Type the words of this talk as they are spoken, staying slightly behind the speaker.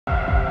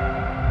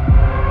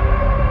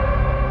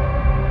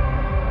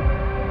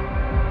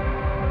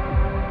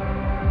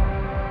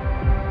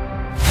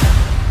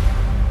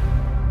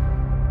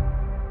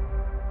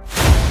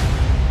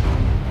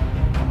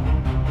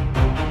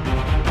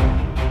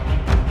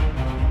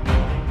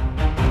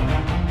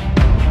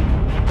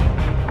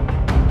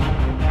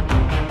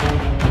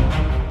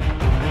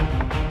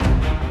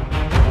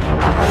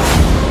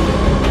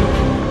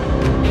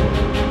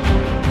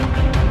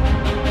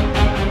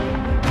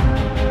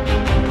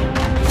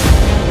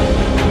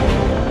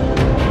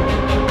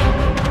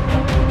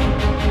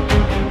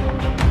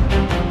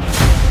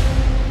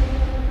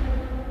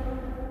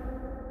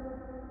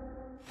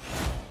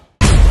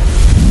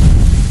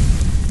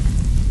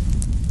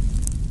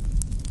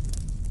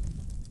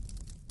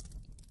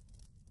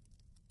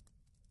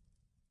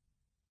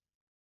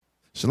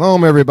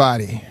Shalom,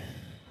 everybody.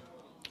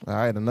 All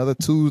right, another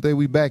Tuesday,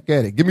 we back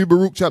at it. Give me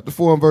Baruch chapter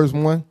 4 and verse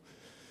 1. I'm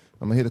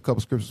going to hit a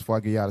couple scriptures before I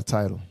get y'all the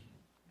title.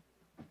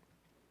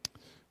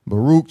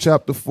 Baruch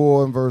chapter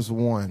 4 and verse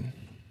 1.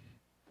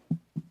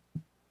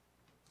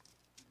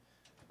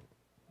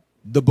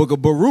 The book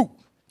of Baruch,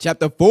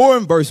 chapter 4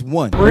 and verse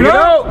 1. Bring it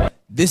out.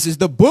 This is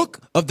the book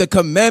of the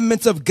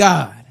commandments of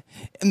God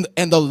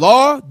and the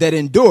law that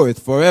endureth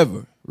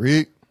forever.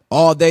 Read.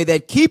 All they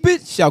that keep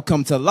it shall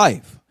come to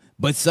life,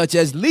 but such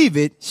as leave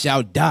it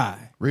shall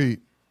die. Read.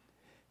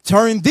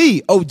 Turn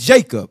thee, O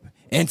Jacob,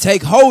 and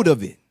take hold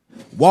of it.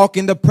 Walk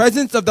in the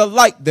presence of the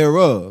light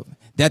thereof,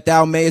 that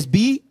thou mayest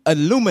be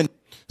illuminated.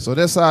 So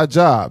that's our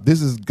job.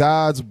 This is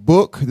God's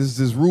book. This is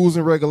his rules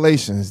and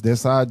regulations.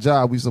 That's our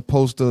job. We're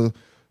supposed to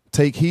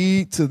take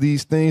heed to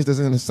these things that's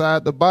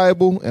inside the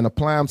Bible and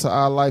apply them to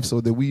our life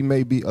so that we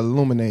may be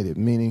illuminated,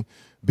 meaning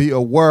be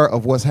aware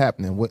of what's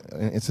happening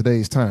in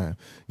today's time.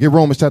 Get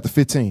Romans chapter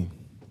 15.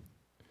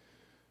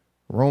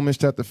 Romans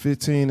chapter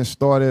 15 and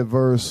start at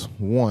verse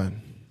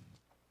 1.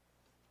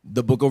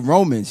 The book of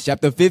Romans,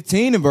 chapter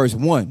 15 and verse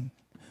 1.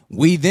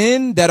 We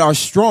then that are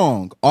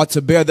strong ought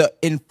to bear the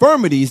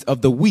infirmities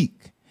of the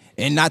weak,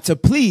 and not to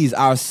please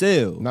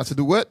ourselves. Not to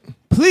do what?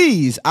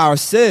 Please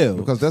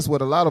ourselves. Because that's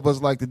what a lot of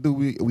us like to do.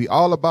 We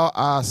all about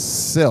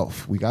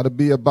ourselves. We got to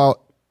be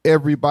about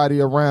everybody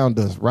around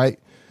us, right?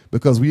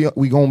 Because we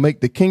going to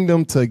make the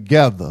kingdom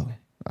together.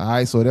 All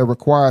right, so that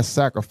requires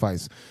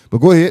sacrifice. But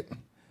go ahead.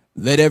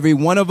 Let every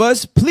one of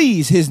us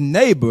please his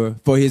neighbor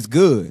for his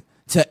good,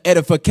 to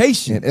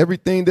edification. And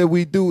everything that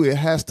we do, it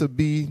has to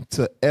be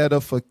to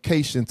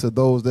edification to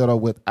those that are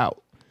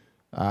without.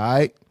 All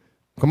right,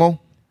 come on.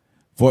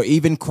 For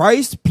even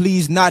Christ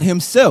pleased not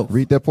himself.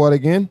 Read that part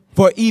again.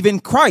 For even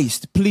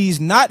Christ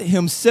pleased not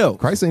himself.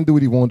 Christ ain't do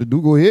what he wanted to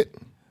do. Go ahead.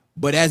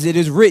 But as it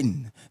is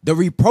written, the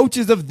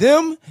reproaches of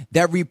them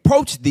that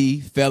reproached thee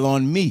fell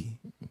on me.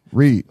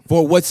 Read.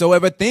 For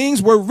whatsoever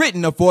things were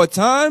written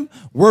aforetime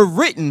were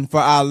written for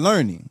our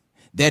learning,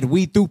 that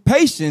we through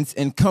patience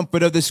and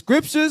comfort of the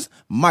scriptures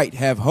might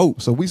have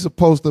hope. So we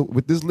supposed to,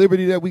 with this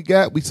liberty that we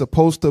got, we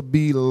supposed to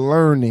be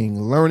learning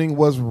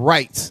what's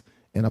right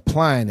and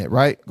applying it,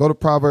 right? Go to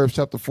Proverbs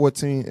chapter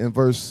 14 and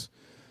verse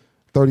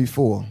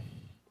 34.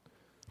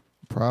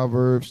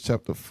 Proverbs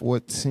chapter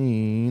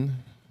 14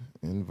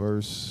 and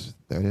verse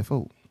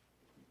 34.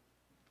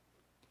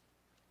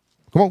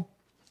 Come on.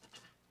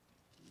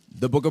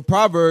 The book of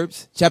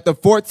Proverbs, chapter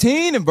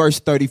 14 and verse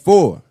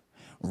 34.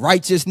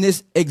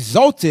 Righteousness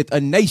exalteth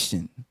a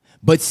nation,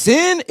 but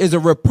sin is a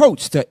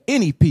reproach to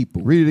any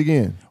people. Read it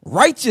again.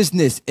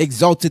 Righteousness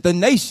exalteth a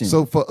nation.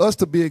 So for us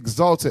to be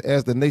exalted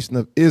as the nation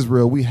of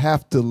Israel, we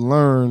have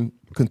to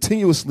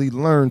continuously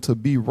learn to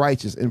be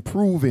righteous,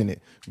 improve in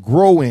it,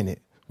 grow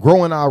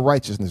in our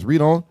righteousness.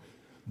 Read on.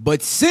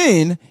 But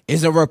sin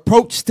is a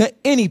reproach to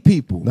any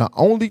people. The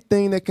only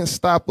thing that can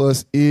stop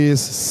us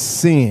is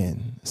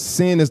sin.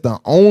 Sin is the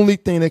only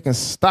thing that can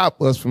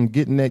stop us from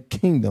getting that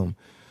kingdom.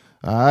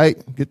 All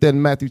right, get that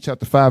in Matthew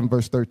chapter 5 and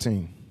verse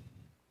 13.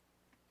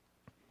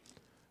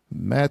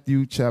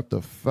 Matthew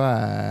chapter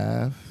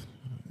 5,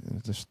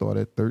 let's start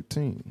at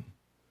 13.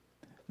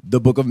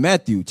 The book of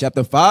Matthew,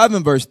 chapter 5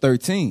 and verse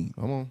 13.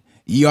 Come on.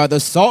 Ye are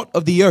the salt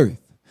of the earth,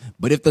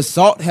 but if the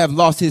salt have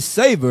lost his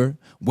savor,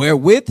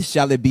 wherewith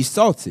shall it be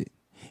salted?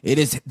 It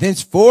is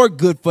thenceforth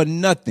good for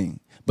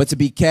nothing, but to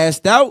be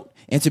cast out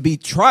and to be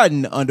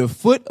trodden under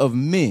foot of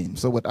men.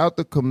 So without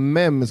the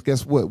commandments,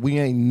 guess what? We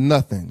ain't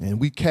nothing. And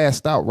we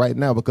cast out right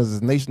now because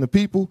as a nation of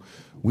people,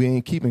 we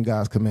ain't keeping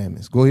God's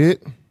commandments. Go ahead.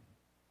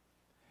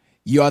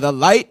 You are the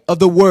light of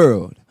the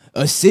world.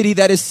 A city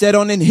that is set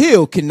on an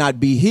hill cannot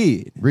be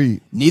hid.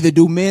 Read. Neither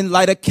do men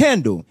light a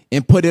candle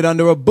and put it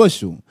under a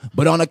bushel,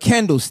 but on a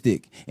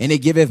candlestick, and it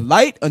giveth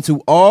light unto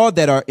all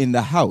that are in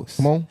the house.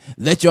 Come on.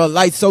 Let your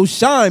light so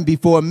shine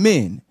before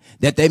men,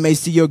 that they may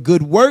see your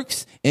good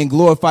works and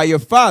glorify your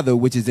Father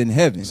which is in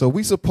heaven. So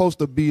we supposed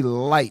to be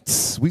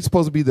lights. We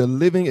supposed to be the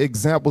living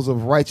examples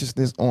of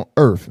righteousness on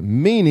earth,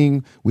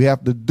 meaning we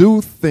have to do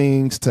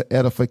things to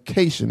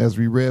edification, as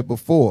we read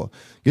before.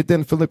 Get that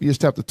in Philippians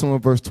chapter 2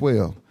 and verse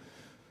 12.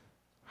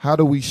 How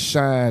do we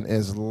shine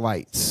as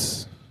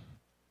lights?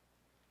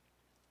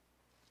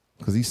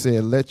 Because he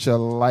said, let your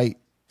light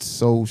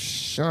so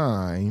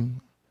shine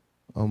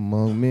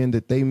among men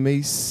that they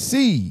may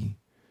see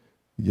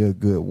your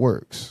good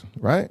works,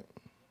 right?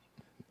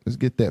 Let's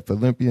get that.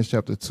 Philippians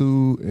chapter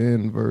 2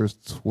 and verse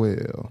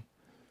 12.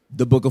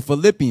 The book of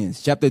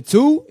Philippians, chapter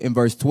 2 and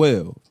verse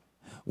 12.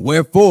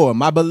 Wherefore,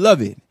 my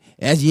beloved,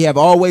 as ye have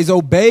always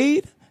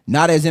obeyed,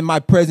 not as in my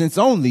presence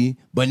only,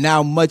 but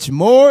now much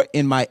more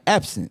in my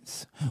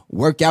absence,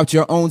 work out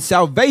your own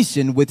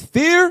salvation with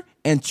fear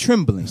and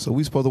trembling. So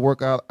we're supposed to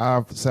work out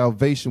our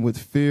salvation with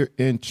fear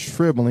and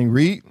trembling.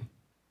 Read.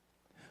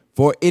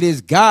 For it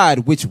is God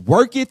which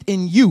worketh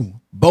in you,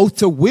 both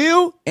to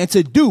will and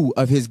to do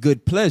of his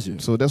good pleasure.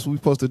 So that's what we're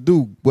supposed to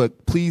do,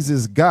 what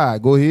pleases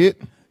God. Go ahead.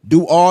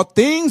 Do all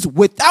things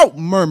without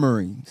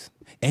murmurings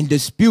and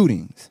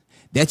disputings,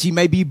 that ye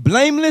may be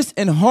blameless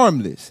and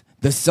harmless,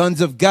 the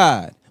sons of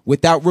God,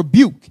 without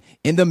rebuke,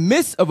 in the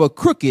midst of a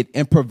crooked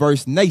and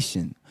perverse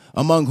nation,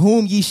 among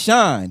whom ye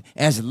shine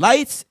as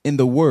lights in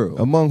the world.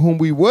 Among whom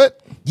we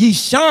what? Ye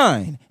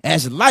shine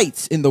as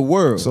lights in the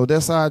world. So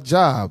that's our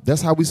job.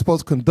 That's how we're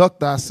supposed to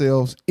conduct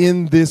ourselves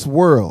in this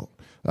world.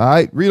 All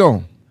right, read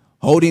on.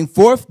 Holding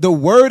forth the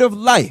word of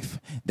life,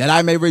 that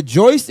I may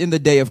rejoice in the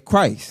day of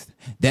Christ,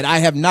 that I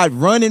have not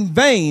run in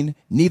vain,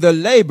 neither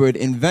labored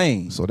in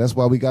vain. So that's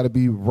why we got to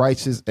be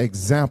righteous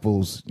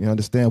examples. You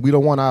understand? We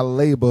don't want our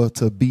labor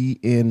to be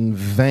in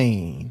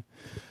vain.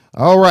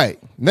 All right.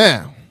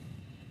 Now,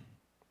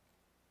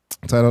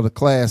 the title of the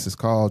class is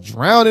called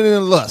Drowning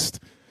in Lust.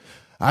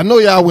 I know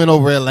y'all went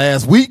over it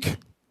last week.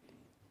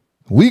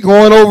 We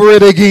going over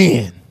it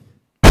again.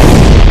 All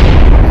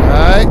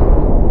right.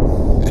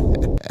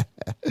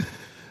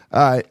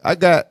 All right.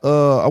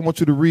 I want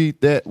you to read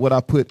that, what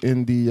I put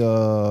in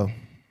the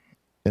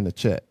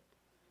chat.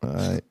 All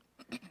right.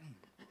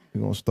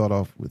 We're going to start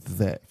off with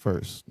that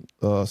first.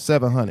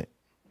 700.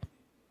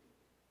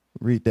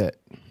 Read that.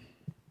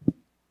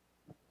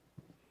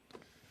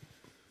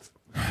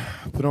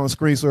 Put it on the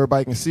screen so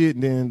everybody can see it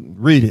and then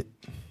read it.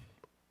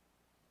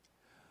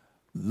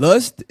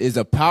 Lust is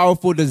a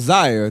powerful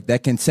desire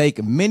that can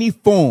take many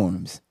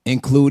forms,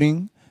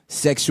 including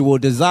sexual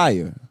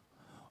desire.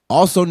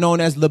 Also known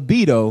as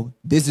libido,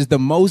 this is the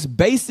most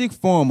basic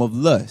form of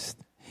lust.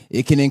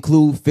 It can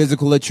include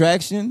physical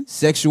attraction,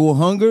 sexual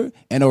hunger,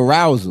 and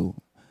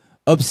arousal.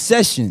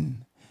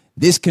 Obsession.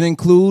 This can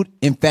include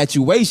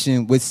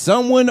infatuation with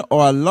someone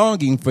or a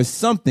longing for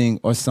something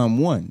or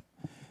someone.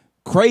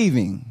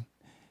 Craving.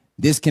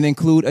 This can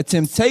include a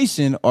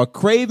temptation or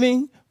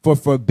craving for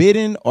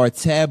forbidden or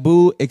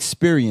taboo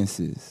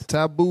experiences.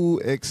 Taboo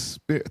is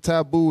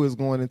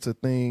going into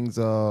things,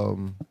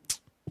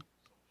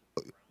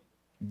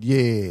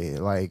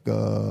 like,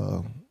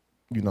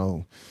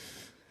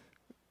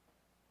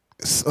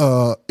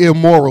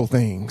 immoral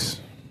things,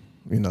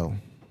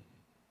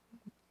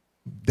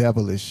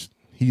 devilish,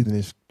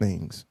 heathenish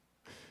things.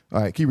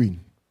 All right, keep reading.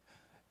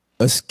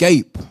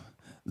 Escape.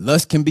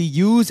 Lust can be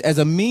used as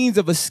a means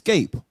of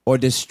escape or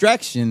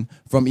distraction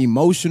from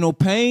emotional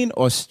pain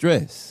or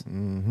stress.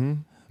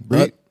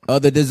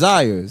 Other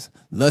desires.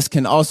 Lust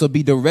can also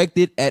be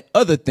directed at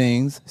other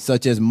things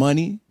such as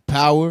money,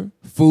 power,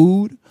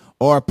 food,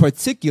 or a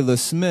particular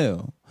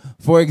smell.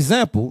 For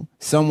example,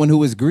 someone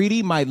who is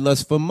greedy might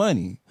lust for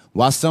money,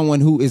 while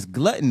someone who is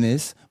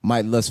gluttonous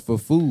might lust for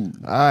food.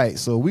 All right,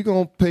 so we're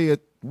gonna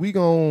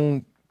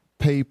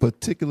pay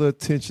particular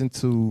attention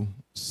to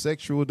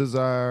sexual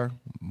desire,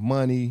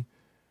 money,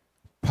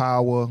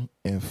 power,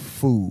 and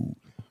food.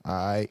 All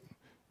right.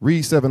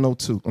 Read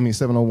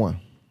 701.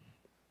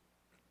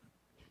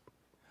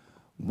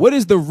 What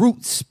is the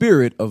root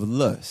spirit of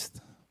lust?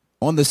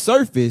 On the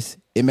surface,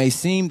 it may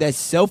seem that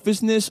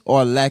selfishness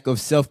or lack of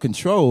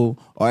self-control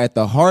are at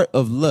the heart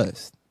of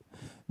lust.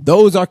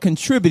 Those are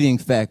contributing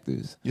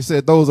factors. You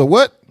said those are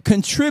what?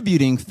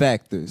 Contributing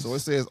factors. So it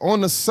says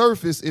on the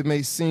surface, it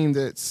may seem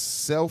that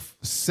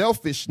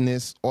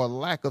selfishness or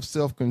lack of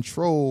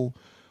self-control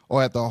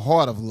are at the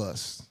heart of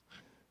lust.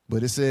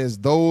 But it says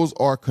those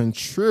are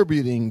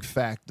contributing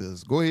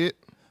factors. Go ahead.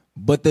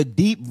 But the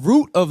deep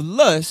root of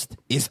lust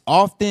is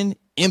often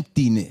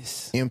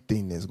emptiness.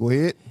 Emptiness. Go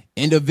ahead.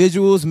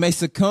 Individuals may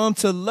succumb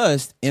to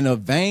lust in a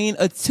vain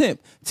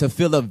attempt to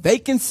fill a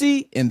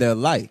vacancy in their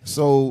life.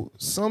 So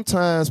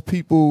sometimes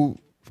people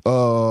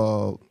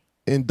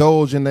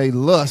indulge in their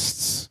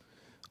lusts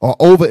or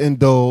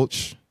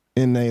overindulge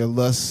in their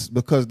lusts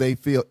because they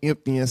feel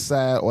empty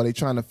inside, or they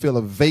trying to fill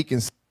a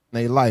vacancy in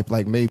their life.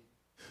 Like maybe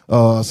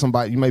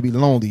somebody, you may be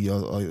lonely,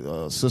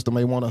 a sister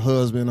may want a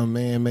husband, a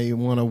man may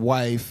want a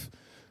wife.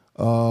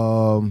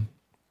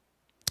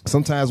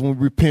 Sometimes when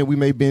we repent, we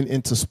may be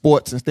into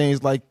sports and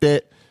things like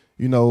that,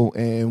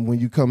 and when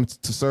you come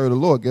to serve the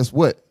Lord, guess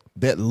what?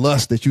 That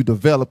lust that you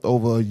developed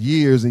over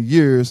years and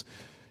years,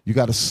 you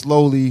got to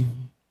slowly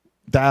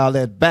dial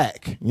that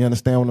back. You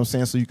understand what I'm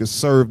saying? So you can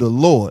serve the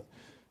Lord.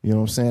 You know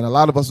what I'm saying? A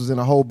lot of us was in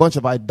a whole bunch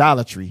of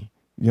idolatry,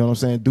 you know what I'm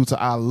saying, due to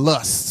our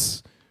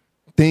lusts,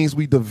 things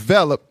we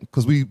developed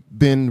because we've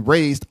been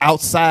raised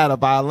outside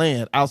of our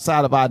land,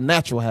 outside of our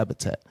natural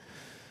habitat.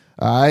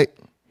 All right.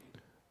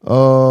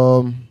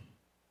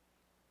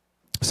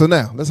 So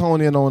now let's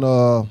hone in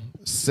on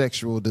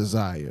sexual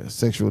desire.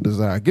 Sexual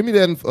desire. Give me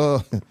that in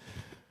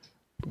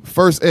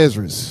First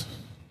Ezra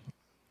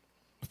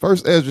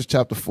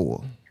chapter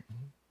 4.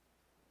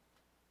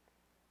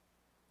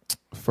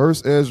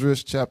 First Ezra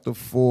chapter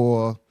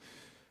 4,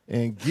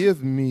 and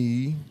give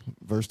me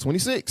verse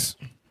 26.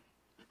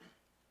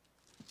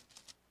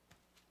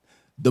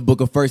 The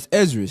book of First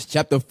Ezra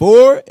chapter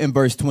 4 and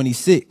verse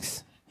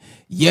 26.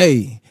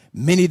 Yea,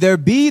 many there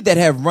be that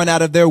have run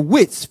out of their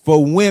wits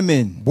for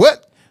women.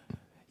 What?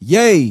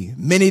 Yea,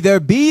 many there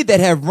be that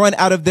have run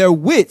out of their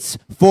wits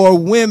for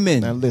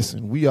women. Now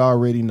listen, we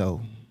already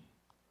know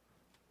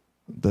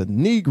the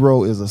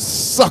Negro is a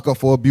sucker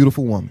for a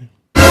beautiful woman.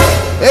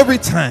 Every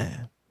time.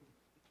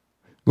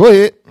 Go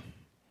ahead.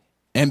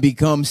 And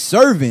become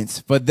servants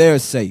for their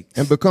sake.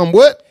 And become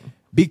what?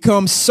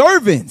 Become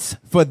servants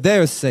for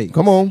their sake.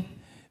 Come on.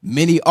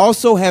 Many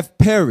also have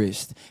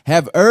perished,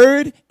 have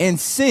erred and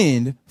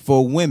sinned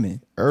for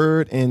women.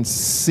 Erred and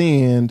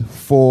sinned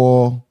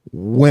for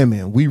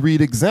women. We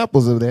read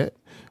examples of that.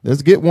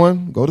 Let's get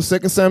one. Go to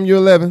 2 Samuel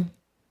 11.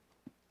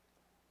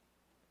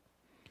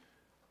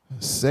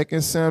 2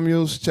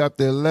 Samuel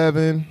chapter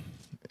 11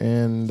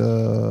 and 2,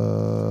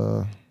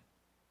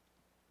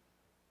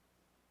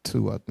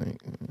 I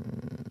think.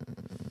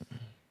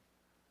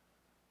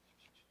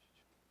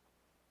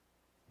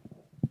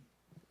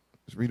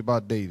 Let's read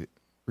about David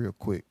real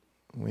quick.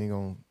 We ain't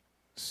going to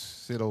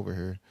sit over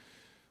here,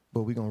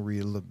 but we're going to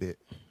read a little bit.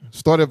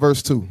 Start at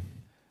verse 2.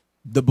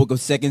 The book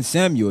of 2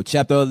 Samuel,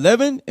 chapter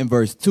 11 and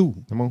verse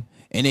 2. Come on.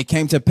 And it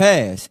came to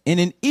pass in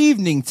an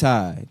evening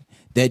tide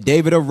that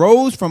David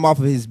arose from off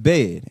of his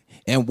bed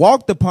and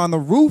walked upon the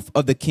roof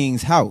of the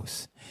king's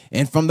house.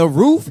 And from the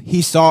roof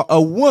he saw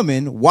a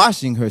woman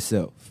washing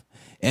herself.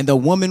 And the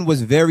woman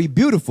was very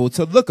beautiful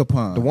to look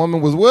upon. The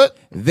woman was what?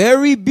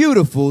 Very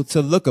beautiful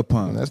to look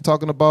upon. And that's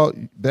talking about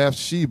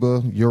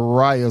Bathsheba,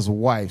 Uriah's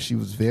wife. She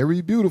was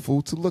very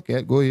beautiful to look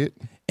at. Go ahead.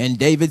 And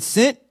David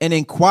sent and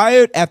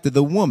inquired after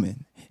the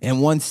woman.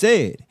 And one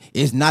said,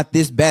 is not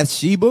this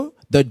Bathsheba,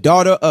 the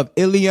daughter of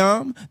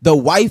Eliam, the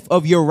wife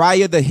of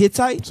Uriah the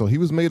Hittite? So he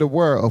was made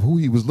aware of who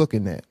he was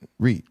looking at.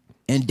 Read.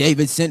 And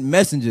David sent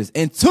messengers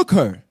and took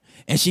her.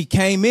 And she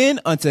came in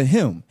unto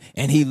him,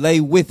 and he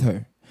lay with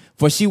her.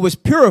 For she was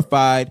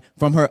purified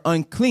from her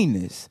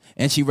uncleanness,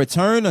 and she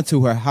returned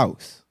unto her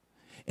house.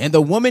 And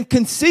the woman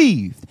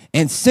conceived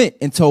and sent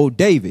and told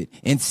David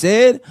and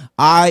said,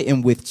 I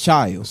am with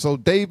child. So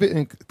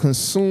David,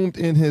 consumed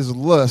in his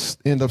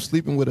lust, ended up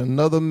sleeping with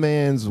another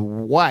man's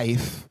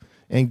wife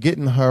and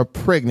getting her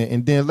pregnant.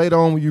 And then later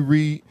on when you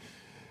read,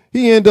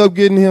 he ended up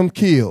getting him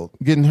killed,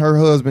 getting her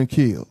husband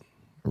killed,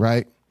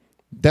 right?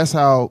 That's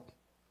how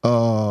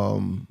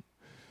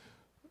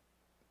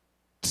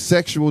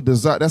sexual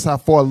desire, that's how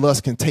far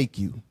lust can take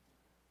you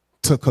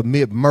to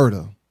commit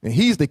murder. And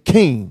he's the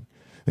king.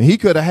 And he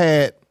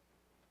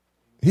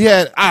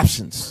had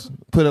options,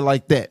 put it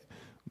like that.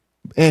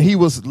 And he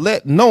was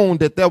let known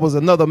that there was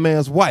another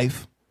man's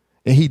wife,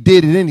 and he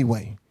did it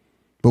anyway.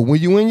 But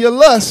when you in your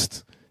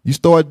lust, you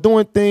start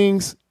doing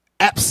things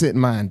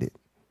absent-minded,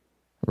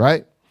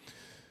 right?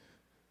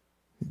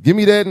 Give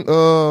me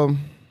that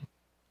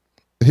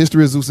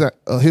history of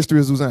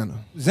Susanna.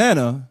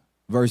 Susanna,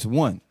 verse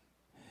 1.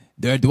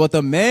 There dwelt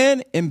a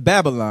man in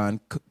Babylon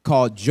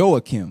called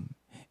Joachim,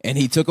 and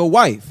he took a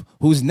wife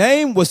whose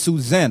name was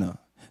Susanna,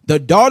 the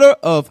daughter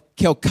of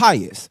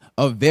Kelkias,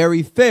 a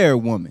very fair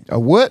woman. A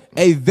what?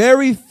 A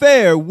very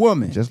fair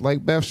woman. Just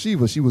like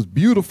Bathsheba, she was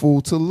beautiful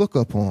to look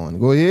upon.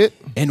 Go ahead.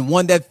 And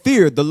one that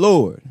feared the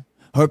Lord.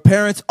 Her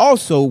parents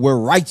also were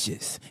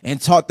righteous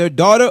and taught their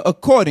daughter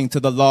according to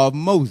the law of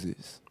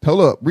Moses.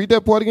 Hold up. Read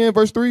that part again,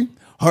 verse 3.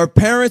 Her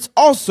parents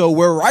also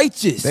were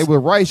righteous. They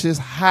were righteous.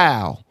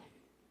 How?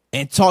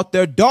 And taught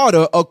their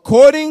daughter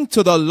according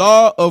to the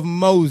law of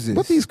Moses.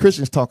 What these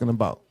Christians talking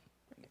about?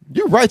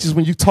 You're righteous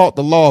when you taught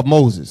the law of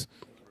Moses.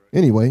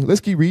 Anyway,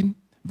 let's keep reading.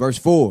 Verse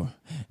 4.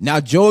 Now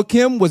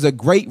Joachim was a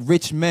great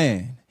rich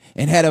man,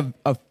 and had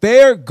a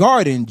fair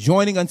garden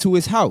joining unto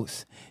his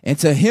house. And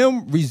to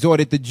him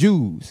resorted the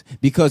Jews,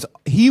 because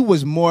he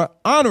was more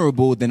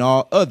honorable than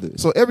all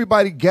others. So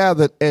everybody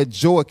gathered at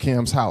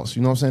Joachim's house.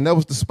 You know what I'm saying? That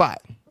was the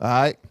spot. All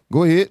right,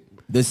 go ahead.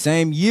 The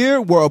same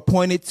year were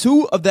appointed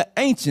 2 of the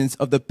ancients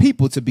of the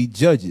people to be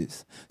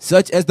judges,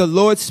 such as the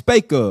Lord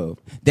spake of,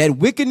 that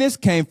wickedness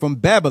came from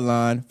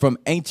Babylon from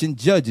ancient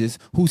judges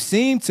who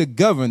seemed to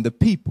govern the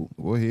people.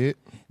 Go ahead.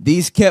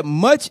 These kept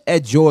much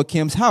at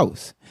Joachim's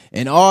house,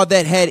 and all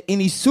that had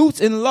any suits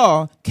in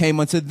law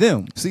came unto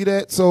them. See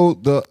that? So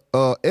the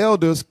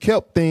elders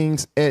kept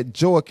things at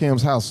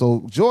Joachim's house.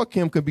 So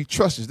Joachim could be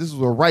trusted. This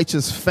was a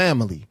righteous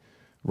family,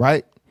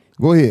 right?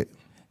 Go ahead.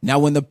 Now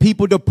when the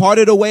people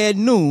departed away at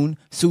noon,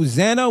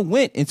 Susanna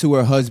went into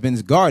her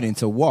husband's garden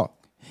to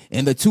walk.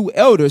 And the 2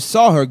 elders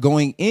saw her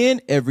going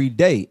in every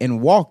day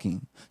and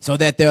walking, so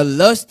that their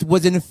lust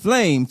was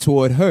inflamed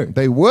toward her.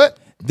 They what?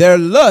 Their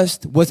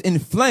lust was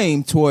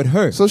inflamed toward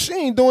her. So she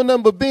ain't doing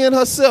nothing but being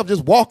herself,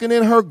 just walking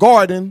in her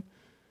garden,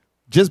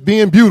 just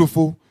being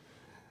beautiful.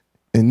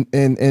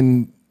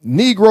 And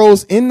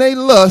Negroes in their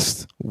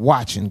lust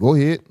watching. Go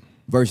ahead.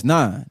 Verse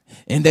 9.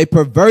 And they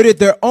perverted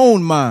their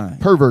own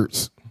mind.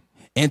 Perverts.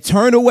 And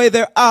turned away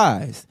their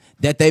eyes,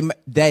 that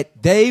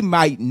they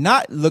might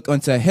not look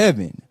unto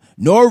heaven,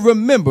 nor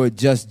remember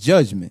just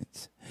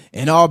judgments.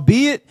 And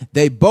albeit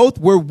they both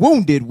were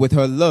wounded with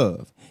her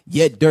love,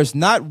 yet durst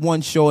not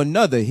one show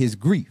another his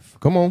grief.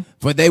 Come on.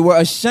 For they were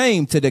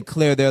ashamed to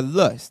declare their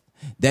lust,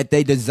 that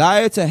they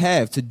desired to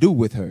have to do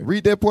with her.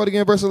 Read that part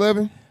again, verse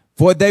 11.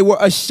 For they were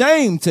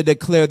ashamed to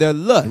declare their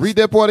lust. Read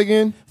that part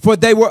again. For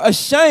they were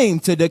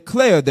ashamed to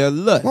declare their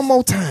lust. One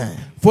more time.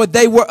 For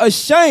they were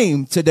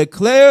ashamed to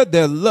declare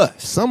their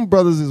lust. Some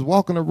brothers is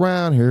walking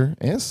around here,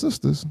 and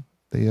sisters,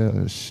 they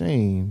are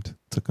ashamed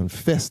to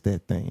confess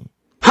that thing.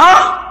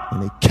 Huh?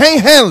 And they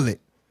can't handle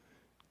it.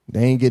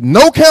 They ain't getting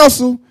no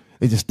counsel.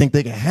 They just think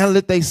they can handle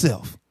it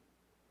themselves.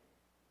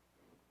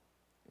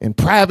 And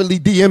privately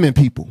DMing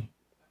people.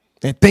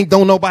 and think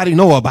don't nobody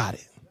know about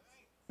it.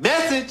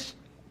 Message.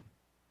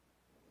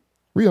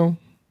 Read on.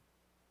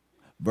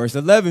 Verse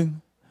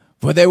 11.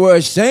 For they were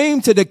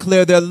ashamed to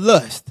declare their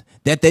lust,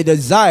 that they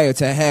desired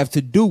to have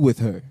to do with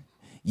her.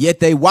 Yet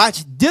they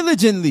watched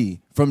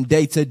diligently from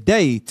day to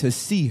day to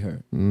see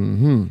her.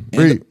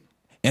 Read.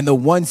 And the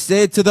one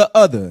said to the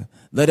other,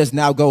 let us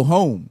now go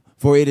home,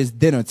 for it is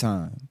dinner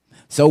time.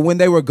 So when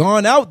they were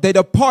gone out, they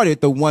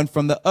departed the one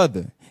from the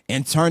other.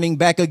 And turning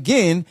back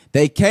again,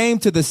 they came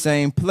to the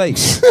same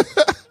place.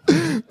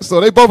 So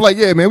they both like,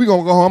 yeah, man, we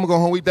gonna go home. I'm gonna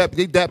go home.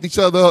 They dapped each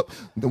other up.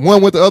 The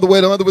one went the other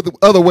way, the other went the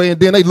other way, and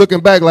then they looking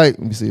back like,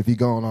 let me see if he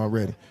gone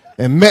already.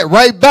 And met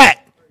right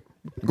back.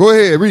 Go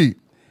ahead, read.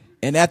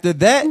 And after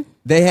that,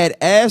 they had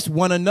asked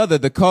one another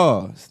the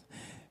cause.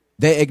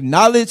 They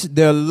acknowledged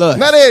their lust.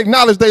 Now they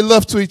acknowledge they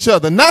love to each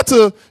other, not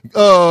to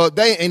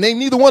they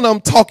neither one of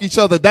them talk each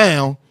other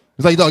down.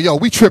 It's like, yo,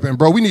 we tripping,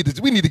 bro. We need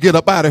to get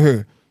up out of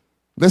here.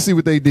 Let's see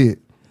what they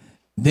did.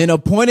 Then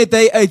appointed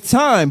they a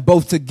time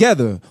both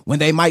together when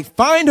they might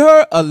find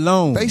her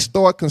alone. They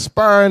start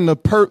conspiring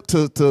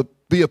to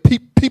be a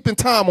peeping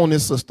Tom on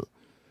this sister.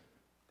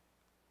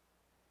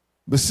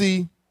 But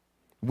see,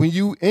 when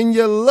you in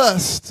your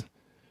lust,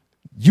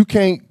 you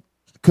can't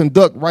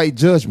conduct right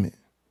judgment,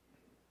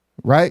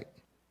 right?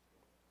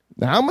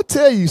 Now I'm gonna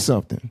tell you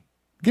something.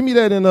 Give me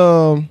that in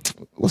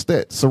what's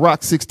that?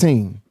 Sirach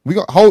 16. We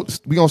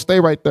gonna stay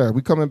right there.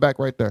 We coming back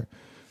right there.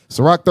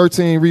 Sirach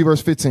 13, read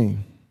verse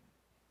 15.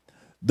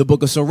 The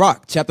book of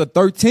Sirach, chapter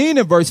 13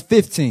 and verse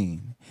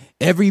 15.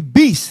 Every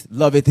beast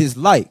loveth his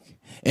like,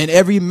 and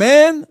every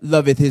man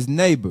loveth his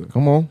neighbor.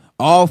 Come on.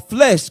 All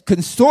flesh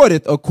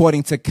consorteth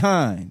according to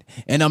kind,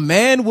 and a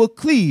man will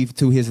cleave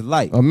to his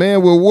like. A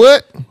man will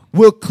what?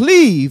 Will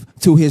cleave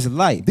to his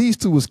like. These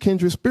two was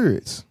kindred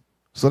spirits.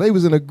 So they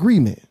was in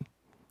agreement.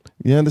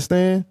 You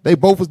understand? They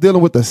both was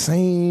dealing with the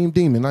same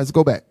demon. Let's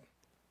go back.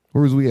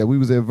 Where was we at? We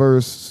was at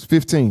verse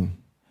 15.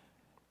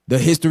 The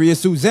history of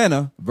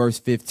Susanna, verse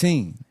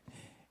 15.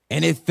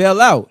 And it fell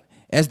out,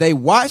 as they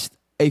watched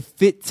a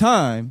fit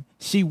time,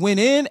 she went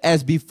in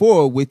as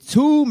before with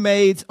 2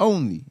 maids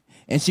only,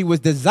 and she was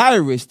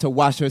desirous to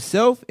wash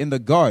herself in the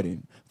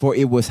garden, for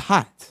it was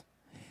hot.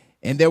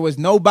 And there was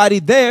nobody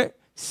there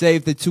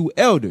save the 2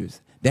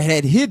 elders that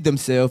had hid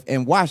themselves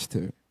and watched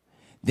her.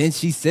 Then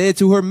she said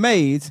to her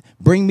maids,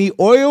 bring me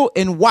oil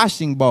and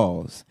washing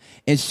balls,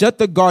 and shut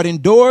the garden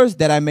doors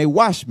that I may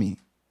wash me.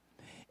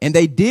 And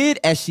they did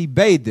as she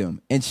bade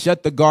them, and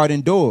shut the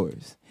garden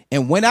doors,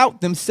 and went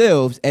out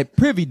themselves at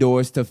privy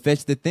doors to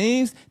fetch the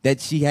things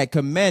that she had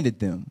commanded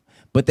them.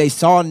 But they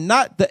saw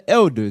not the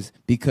elders,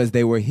 because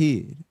they were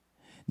hid.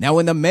 Now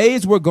when the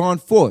maids were gone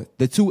forth,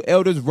 the 2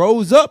 elders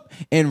rose up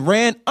and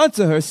ran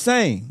unto her,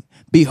 saying,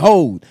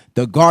 behold,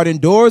 the garden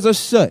doors are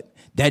shut,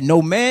 that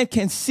no man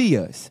can see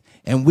us,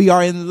 and we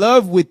are in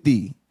love with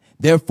thee.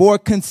 Therefore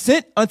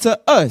consent unto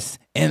us,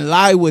 and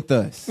lie with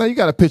us. Now you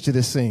got to picture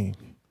this scene.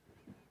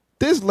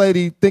 This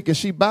lady thinking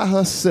she by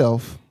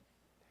herself,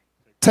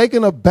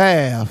 taking a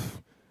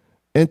bath,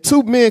 and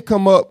 2 men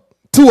come up,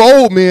 2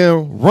 old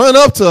men run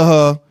up to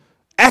her,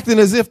 acting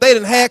as if they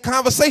didn't had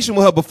conversation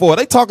with her before.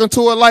 They talking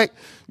to her like,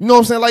 you know what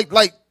I'm saying,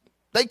 like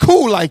they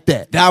cool like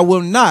that. Thou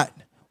wilt not.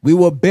 We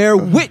will bear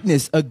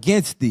witness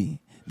against thee,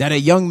 that a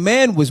young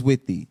man was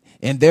with thee,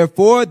 and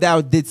therefore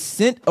thou didst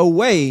send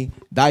away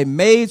thy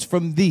maids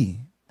from thee.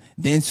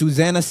 Then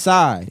Susanna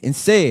sighed and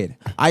said,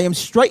 I am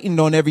straitened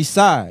on every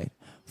side,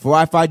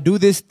 for if I do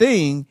this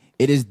thing,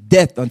 it is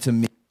death unto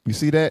me. You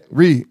see that?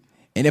 Read.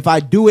 And if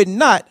I do it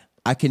not,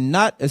 I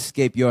cannot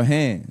escape your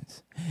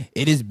hands.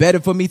 It is better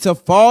for me to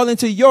fall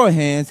into your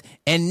hands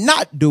and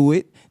not do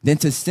it than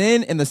to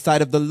sin in the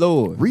sight of the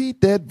Lord.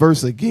 Read that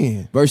verse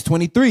again. Verse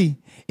 23.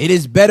 It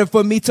is better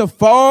for me to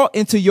fall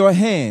into your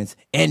hands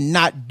and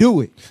not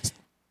do it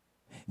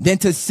than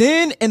to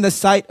sin in the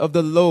sight of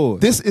the Lord.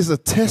 This is a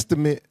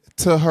testament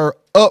to her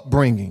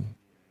upbringing.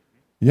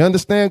 You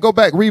understand? Go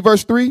back. Read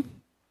verse 3.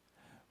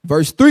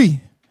 Verse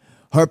 3.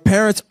 Her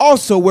parents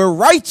also were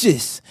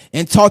righteous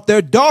and taught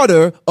their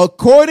daughter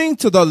according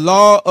to the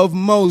law of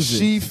Moses.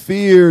 She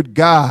feared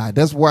God.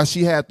 That's why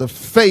she had the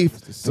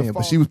faith to sin,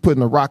 but she was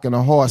putting a rock in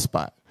a hard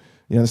spot.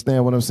 You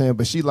understand what I'm saying?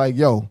 But she like,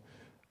 yo,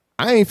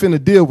 I ain't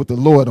finna deal with the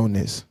Lord on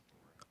this.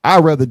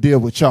 I'd rather deal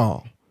with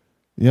y'all.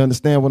 You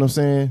understand what I'm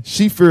saying?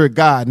 She feared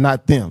God,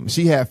 not them.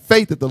 She had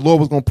faith that the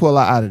Lord was going to pull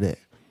her out of that.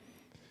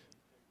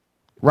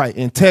 Right,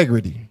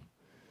 integrity.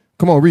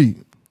 Come on,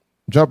 read.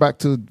 Drop back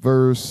to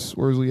verse,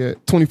 where is we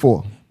at?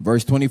 24.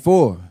 Verse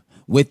 24.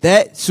 With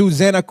that,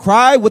 Susanna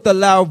cried with a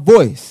loud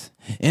voice,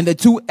 and the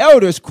 2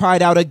 elders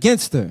cried out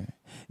against her.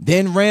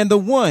 Then ran the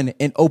one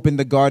and opened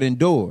the garden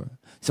door.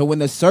 So when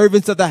the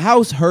servants of the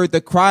house heard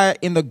the cry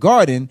in the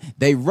garden,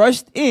 they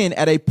rushed in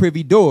at a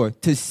privy door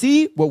to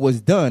see what was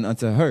done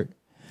unto her.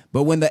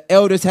 But when the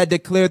elders had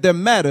declared their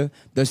matter,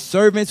 the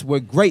servants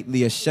were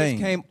greatly ashamed.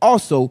 Came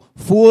also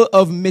full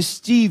of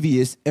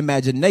mischievous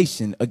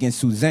imagination against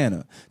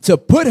Susanna, to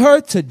put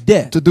her to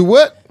death. To do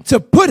what?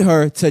 To put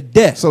her to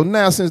death. So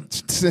now,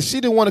 since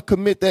she didn't want to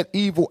commit that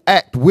evil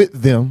act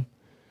with them,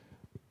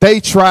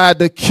 they tried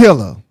to kill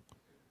her.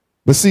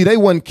 But see, they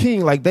wasn't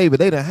king like David.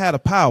 They didn't have the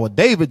power.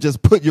 David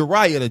just put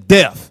Uriah to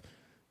death.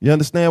 You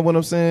understand what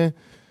I'm saying?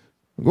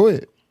 Go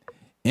ahead.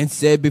 And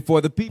said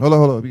before the people.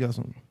 Hold on. We got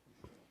something.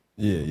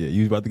 Yeah.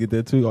 You was about to get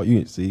that too? Oh,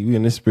 you see, we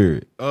in the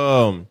spirit.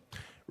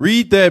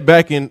 Read that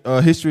back in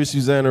History of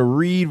Susanna.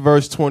 Read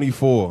verse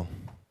 24.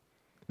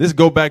 This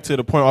go back to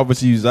the point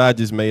obviously Uzziah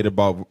just made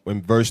about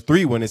in verse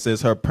 3 when it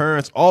says her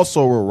parents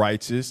also were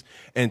righteous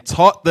and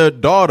taught their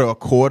daughter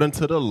according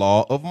to the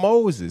law of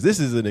Moses. This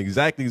is an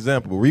exact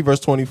example. Read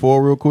verse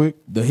 24 real quick.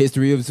 The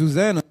history of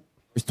Susanna,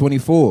 verse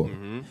 24.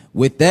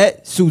 With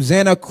that,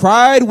 Susanna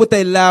cried with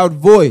a loud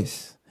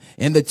voice,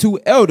 and the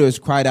two elders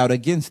cried out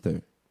against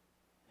her.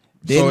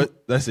 Then,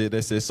 That's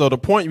it. So the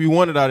point we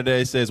wanted out of that,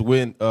 it says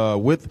when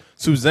with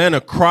Susanna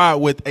cried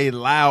with a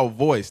loud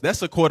voice.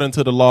 That's according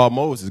to the law of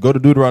Moses. Go to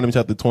Deuteronomy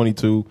chapter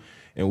 22,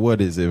 and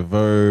what is it?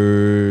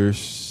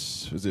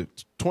 Verse, is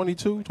it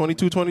 22?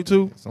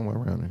 22? Somewhere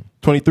around there.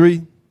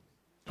 23?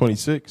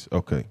 26?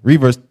 Okay.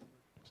 Read verse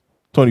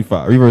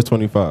 25. Read verse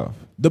 25.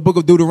 the book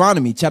of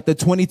Deuteronomy, chapter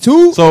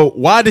 22. So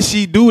why did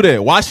she do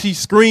that? Why she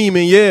scream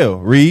and yell?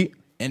 Read.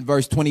 In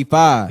verse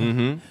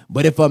 25.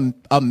 But if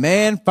a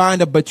man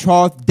find a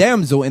betrothed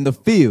damsel in the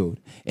field,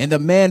 and the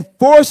man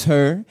force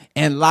her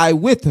and lie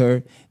with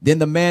her, then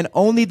the man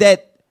only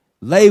that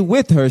lay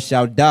with her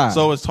shall die.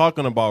 So it's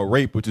talking about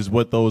rape, which is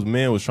what those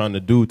men was trying to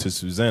do to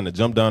Susanna.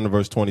 Jump down to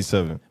verse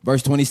 27.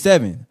 Verse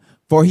 27.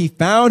 For he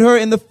found her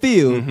in the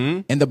field,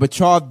 and the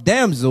betrothed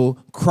damsel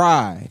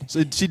cried.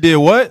 So she did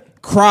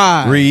what?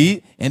 Cried.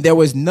 Read. And there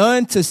was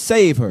none to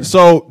save her.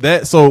 So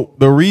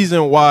the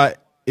reason why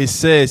it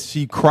says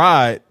she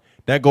cried,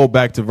 that go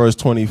back to verse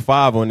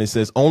 25 when it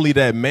says only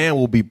that man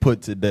will be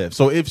put to death.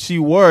 So if she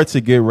were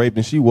to get raped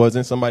and she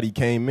wasn't, somebody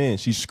came in,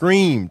 she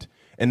screamed,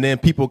 and then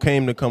people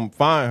came to come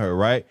find her,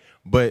 right?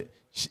 But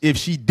if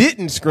she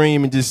didn't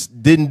scream and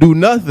just didn't do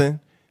nothing,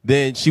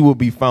 then she would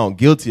be found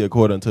guilty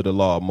according to the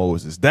law of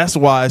Moses. That's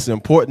why it's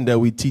important that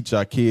we teach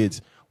our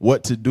kids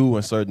what to do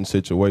in certain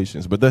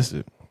situations. But that's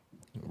it.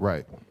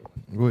 Right.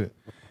 Go ahead.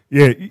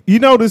 Yeah, you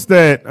notice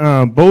that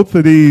both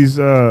of these,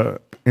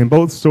 in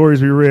both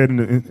stories we read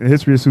in the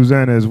history of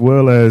Susanna, as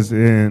well as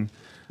in,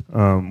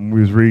 we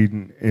was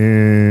reading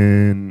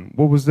in,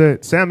 what was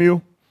that,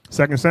 Samuel,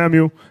 2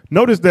 Samuel.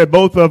 Notice that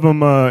both of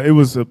them, it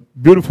was a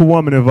beautiful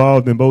woman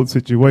involved in both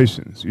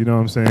situations, you know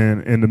what I'm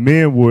saying? And the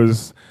men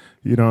was,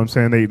 you know what I'm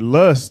saying, they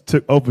lust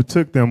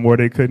overtook them where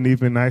they couldn't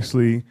even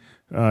actually,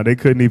 they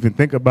couldn't even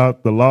think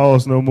about the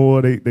laws no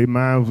more. Their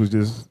minds was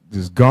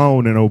just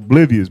gone and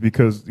oblivious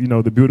because, you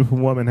know, the beautiful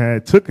woman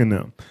had taken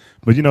them.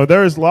 But, you know,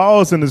 there's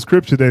laws in the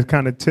scripture that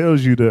kind of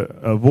tells you to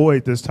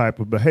avoid this type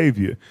of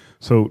behavior.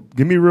 So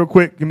give me real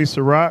quick, give me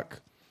Sirach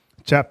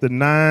chapter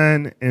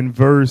 9 and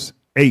verse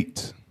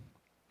 8.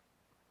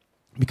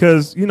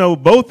 Because, you know,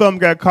 both of them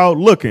got caught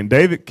looking.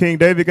 King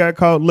David got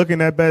caught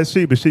looking at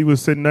Bathsheba. She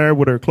was sitting there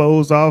with her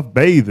clothes off,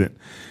 bathing.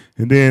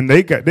 And then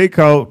they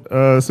caught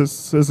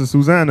Sister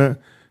Susanna.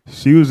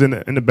 She was in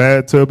the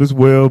bathtub as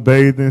well,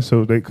 bathing.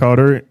 So they caught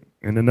her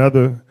in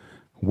another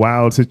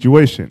wild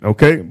situation.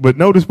 Okay, but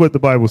notice what the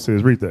Bible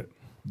says. Read that.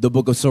 The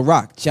book of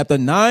Sirach, chapter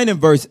 9 and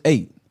verse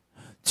 8.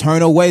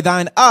 Turn away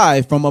thine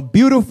eye from a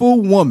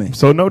beautiful woman.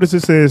 So notice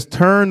it says,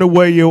 turn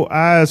away your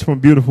eyes from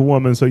beautiful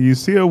woman. So you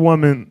see a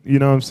woman, you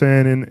know what I'm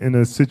saying, in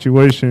a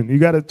situation, you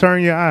got to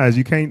turn your eyes.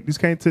 You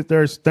can't sit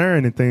there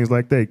staring and things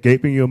like that,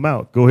 gaping your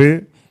mouth. Go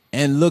ahead.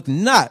 And look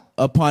not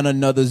upon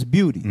another's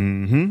beauty.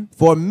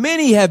 For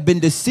many have been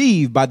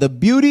deceived by the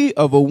beauty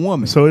of a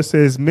woman. So it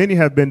says many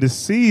have been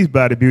deceived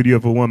by the beauty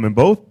of a woman.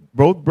 Both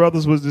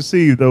brothers was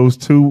deceived, those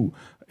two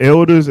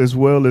elders as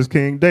well as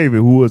King David,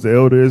 who was the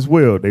elder as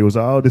well. They was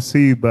all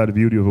deceived by the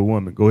beauty of a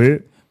woman. Go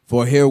ahead.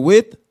 For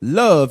herewith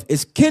love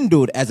is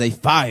kindled as a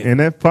fire.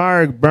 And that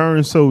fire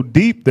burns so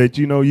deep that,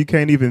 you know, you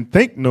can't even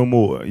think no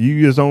more.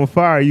 You just on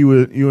fire, you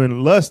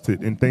in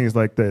lusted and things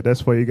like that.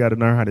 That's why you got to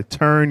learn how to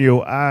turn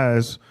your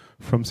eyes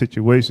from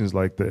situations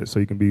like that so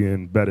you can be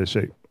in better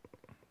shape.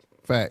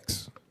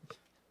 Facts.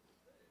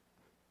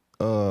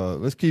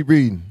 Let's keep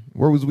reading.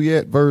 Where was we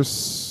at?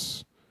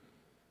 Verse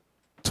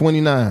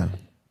 29.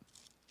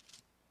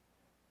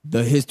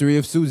 The history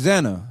of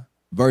Susanna,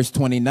 verse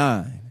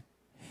 29.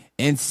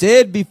 And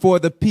said before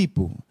the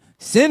people,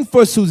 send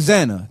for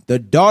Susanna, the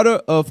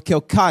daughter of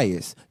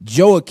Kelkias,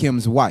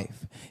 Joachim's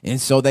wife.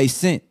 And so they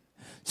sent.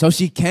 So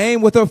she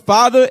came with her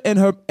father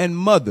and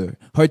mother,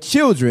 her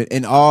children,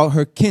 and all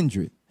her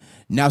kindred.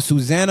 Now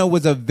Susanna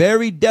was a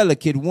very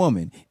delicate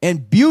woman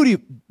and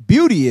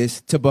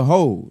beauteous to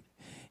behold.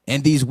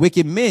 And these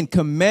wicked men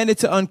commanded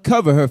to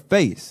uncover her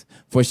face,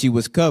 for she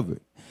was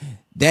covered,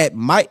 that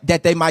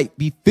they might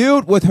be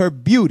filled with her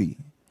beauty.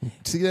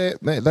 See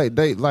that? Man,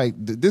 like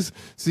this.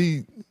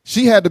 See,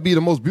 she had to be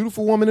the most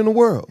beautiful woman in the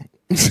world.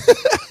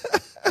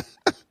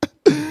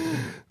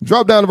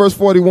 Drop down to verse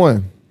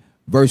 41.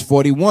 Verse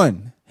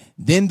 41.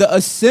 Then the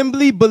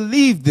assembly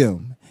believed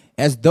them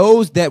as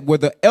those that were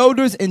the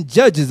elders and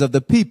judges of the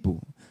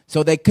people.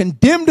 So they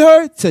condemned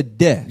her to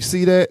death. You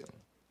see that?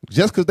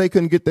 Just because they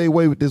couldn't get their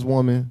way with this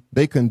woman,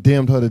 they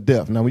condemned her to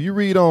death. Now, when you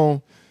read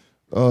on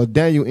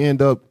Daniel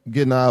end up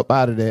getting up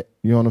out of that.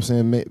 You know what I'm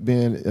saying?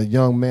 Being a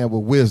young man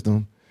with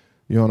wisdom.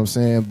 You know what I'm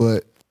saying?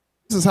 But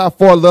this is how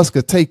far lust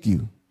could take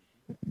you.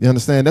 You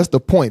understand? That's the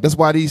point. That's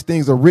why these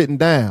things are written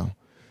down.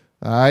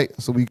 All right?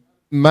 So be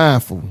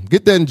mindful.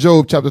 Get that in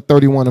Job chapter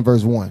 31 and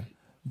verse 1.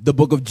 The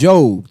book of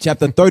Job,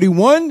 chapter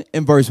 31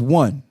 and verse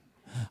 1.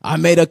 I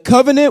made a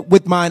covenant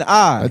with mine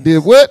eyes. I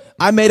did what?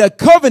 I made a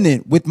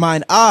covenant with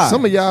mine eyes.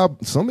 Some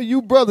of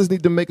you brothers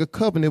need to make a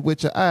covenant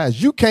with your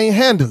eyes. You can't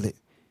handle it.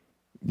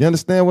 You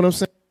understand what I'm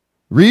saying?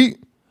 Read.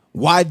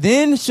 Why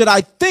then should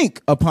I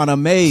think upon a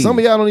maid? Some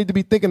of y'all don't need to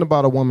be thinking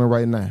about a woman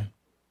right now,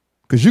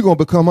 because you're going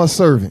to become her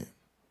servant.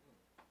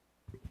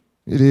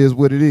 It is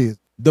what it is.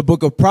 The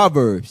book of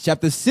Proverbs,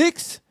 chapter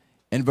 6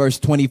 and verse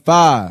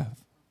 25.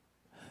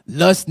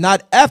 Lust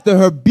not after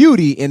her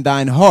beauty in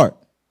thine heart,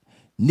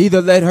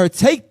 neither let her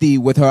take thee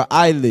with her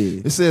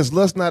eyelids. It says,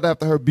 lust not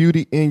after her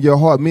beauty in your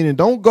heart, meaning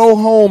don't go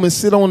home and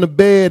sit on the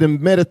bed and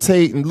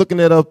meditate and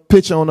looking at her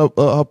picture on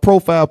her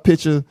profile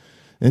picture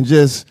and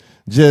just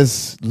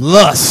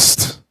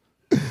lust,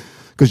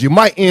 because you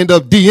might end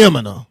up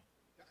DMing her.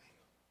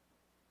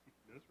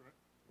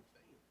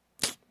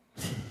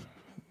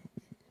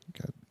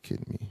 Gotta be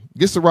kidding me.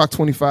 Get Sirach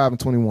 25 and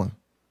 21.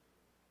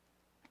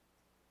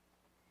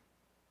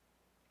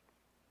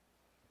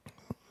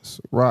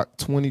 Sirach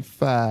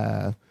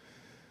 25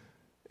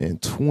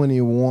 and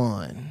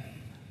 21.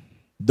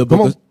 The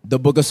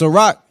book of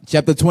Sirach,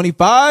 chapter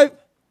 25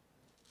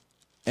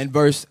 and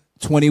verse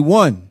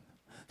 21.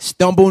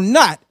 Stumble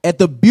not at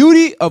the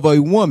beauty of a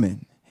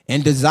woman,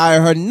 and desire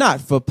her not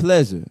for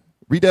pleasure.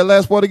 Read that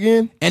last part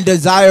again. And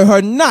desire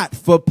her not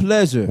for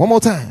pleasure. One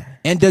more time.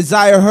 And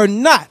desire her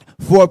not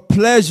for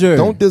pleasure.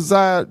 Don't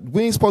desire.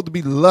 We ain't supposed to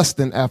be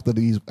lusting after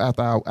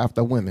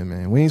women,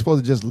 man. We ain't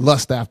supposed to just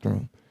lust after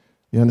them.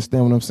 You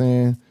understand what I'm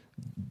saying?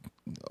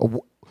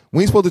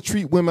 We ain't supposed to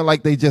treat women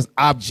like they just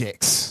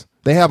objects.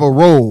 They have a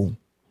role,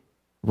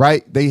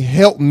 right? They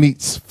help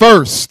meets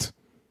first,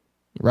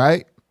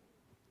 right?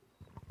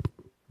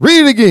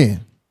 Read it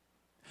again.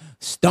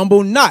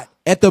 Stumble not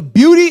at the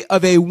beauty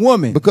of a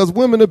woman. Because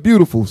women are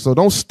beautiful, so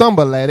don't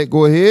stumble at it.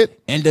 Go ahead.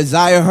 And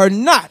desire her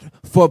not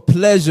for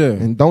pleasure.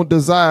 And don't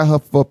desire her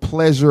for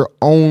pleasure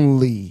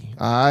only.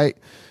 All right?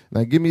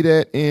 Now give me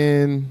that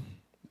in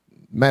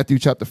Matthew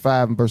chapter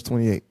 5 and verse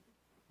 28.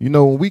 You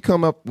know, when we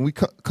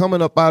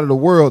coming up out of the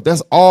world,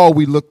 that's all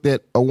we looked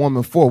at a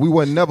woman for. We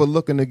weren't never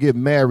looking to get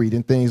married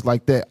and things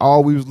like that.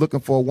 All we was looking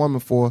for a woman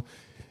for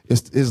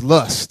is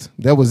lust.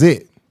 That was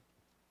it.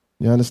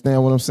 You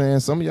understand what I'm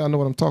saying? Some of y'all know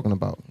what I'm talking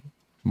about.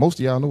 Most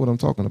of y'all know what I'm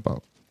talking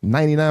about.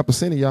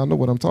 99% of y'all know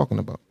what I'm talking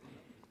about.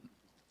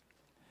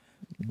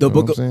 The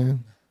book of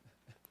saying?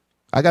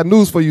 I got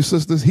news for you,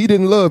 sisters. He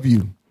didn't love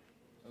you.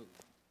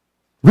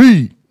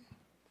 Read.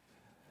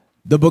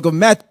 The book of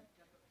Matthew,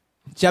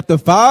 chapter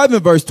 5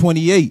 and verse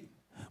 28.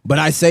 But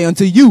I say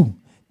unto you,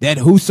 that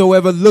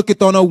whosoever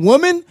looketh on a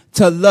woman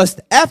to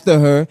lust after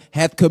her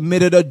hath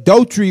committed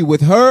adultery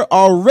with her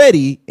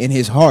already in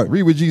his heart.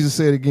 Read what Jesus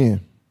said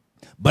again.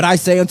 But I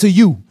say unto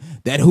you,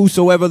 that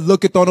whosoever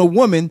looketh on a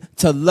woman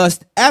to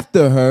lust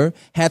after her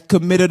hath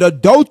committed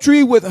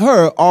adultery with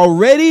her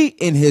already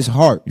in his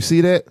heart. You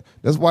see that?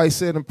 That's why he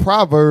said in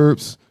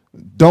Proverbs,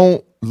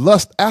 don't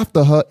lust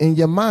after her in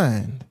your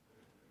mind.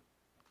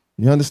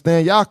 You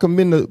understand? Y'all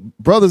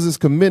brothers is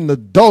committing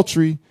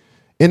adultery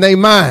in their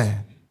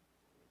mind.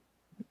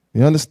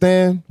 You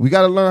understand? We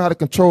got to learn how to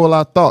control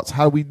our thoughts.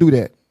 How do we do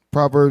that?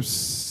 Proverbs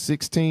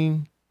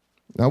 16.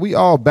 Now, we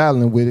all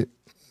battling with it.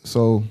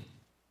 So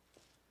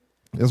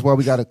that's why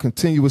we got to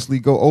continuously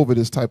go over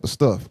this type of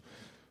stuff.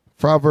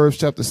 Proverbs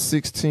chapter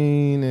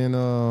 16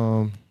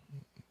 and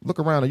look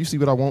around. You see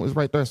what I want? It's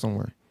right there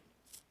somewhere.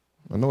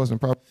 I know it's in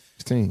Proverbs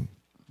 16.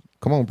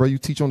 Come on, bro. You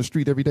teach on the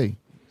street every day.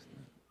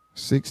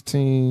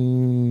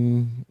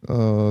 16,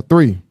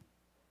 3.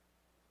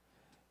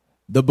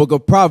 The book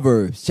of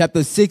Proverbs,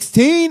 chapter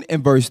 16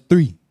 and verse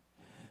 3.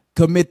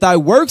 Commit thy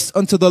works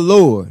unto the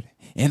Lord,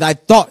 and thy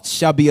thoughts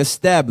shall be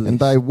established. And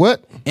thy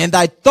what? And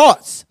thy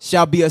thoughts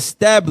shall be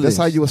established. That's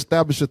how you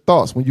establish your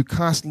thoughts, when you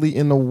constantly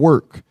in the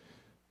work.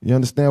 You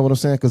understand what I'm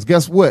saying? Because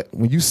guess what?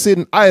 When you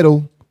sitting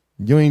idle,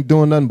 you ain't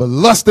doing nothing but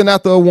lusting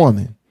after a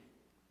woman.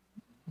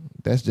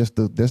 That's just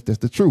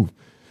the truth.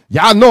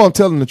 Y'all know I'm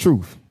telling the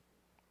truth.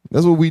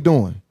 That's what we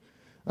doing.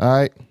 All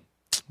right.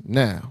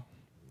 Now,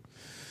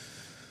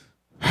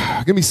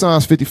 give me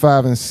Psalms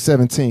 55 and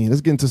 17.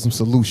 Let's get into some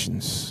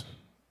solutions.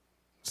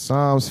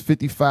 Psalms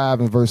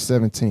 55 and verse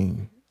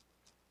 17.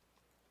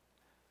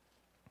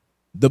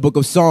 The book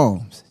of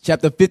Psalms,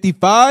 chapter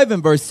 55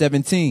 and verse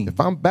 17. If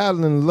I'm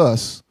battling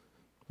lust,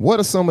 what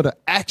are some of the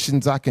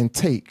actions I can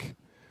take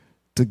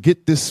to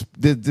get this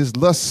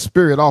lust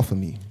spirit off of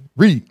me?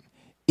 Read.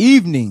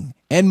 Evening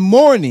and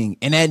morning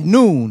and at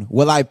noon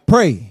will I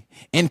pray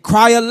and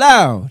cry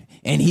aloud,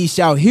 and he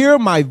shall hear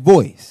my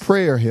voice.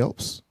 Prayer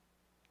helps,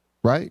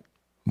 right?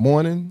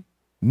 Morning,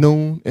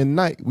 noon, and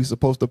night, we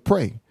supposed to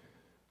pray.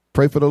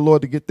 Pray for the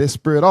Lord to get that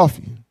spirit off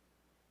you.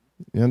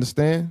 You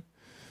understand?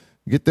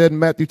 Get that in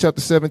Matthew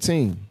chapter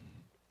 17.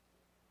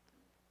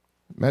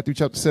 Matthew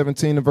chapter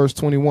 17 and verse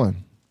 21.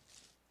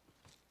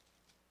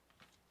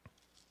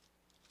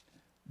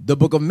 The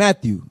book of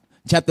Matthew,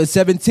 chapter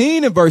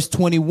 17 and verse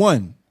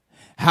 21.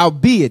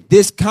 Howbeit,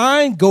 this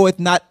kind goeth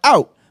not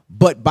out,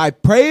 but by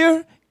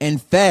prayer and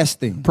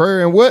fasting.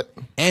 Prayer and what?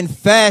 And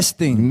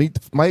fasting. You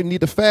might need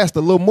to fast a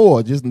little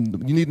more.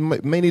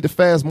 May need to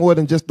fast more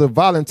than just the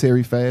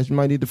voluntary fast. You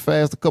might need to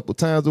fast a couple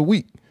times a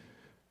week.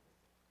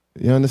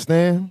 You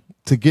understand?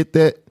 To get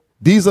that.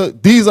 These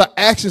are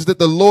actions that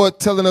the Lord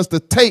telling us to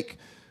take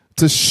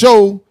to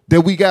show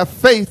that we got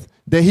faith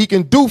that he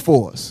can do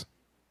for us.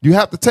 You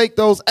have to take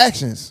those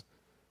actions,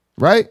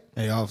 right?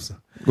 Hey, officer.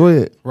 Go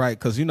ahead. Right,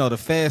 because, you know, the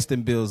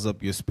fasting builds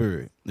up your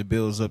spirit. It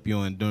builds up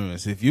your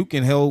endurance. If you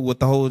can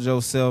hold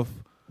yourself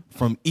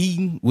from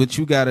eating what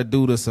you got to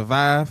do to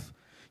survive,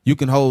 you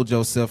can hold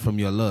yourself from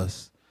your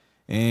lust.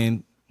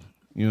 And,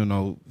 you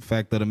know,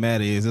 fact of the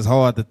matter is it's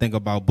hard to think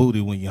about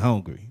booty when you're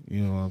hungry.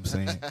 You know what I'm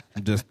saying?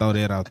 Just throw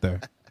that out there.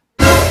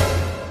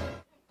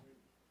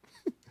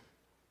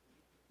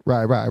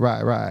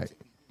 Right.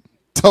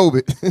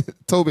 Tobit.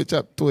 Tobit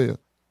chapter 12.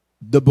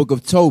 The book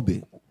of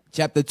Tobit,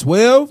 chapter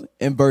 12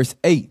 and verse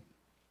 8.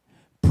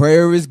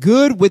 Prayer is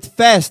good with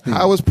fasting.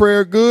 How is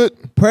prayer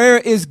good? Prayer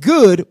is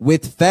good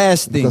with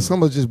fasting. Because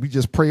some of us we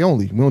just pray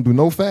only. We don't do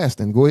no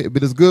fasting. Go ahead.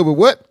 But it's good with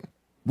what?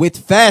 With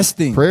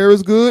fasting. Prayer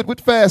is good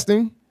with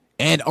fasting.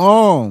 And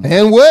alms.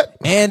 And what?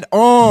 And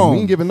alms. You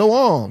ain't giving no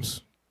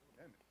alms.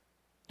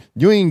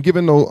 You ain't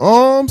giving no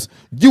alms.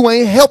 You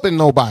ain't helping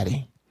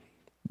nobody.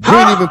 You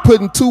ain't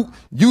even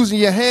using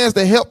your hands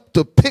to help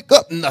to pick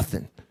up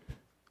nothing.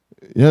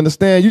 You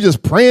understand? You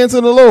just praying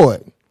to the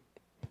Lord.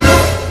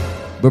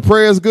 But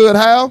prayer is good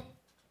how?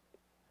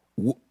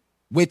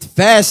 With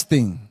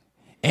fasting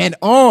and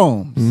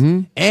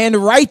alms and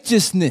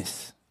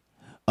righteousness.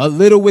 A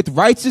little with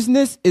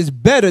righteousness is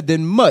better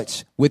than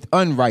much with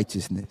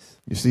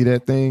unrighteousness. You see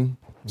that thing?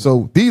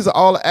 So these are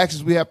all the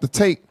actions we have to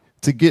take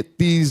to get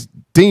these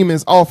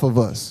demons off of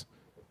us.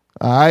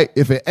 All right?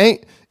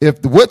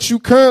 If what you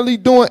currently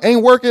doing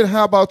ain't working,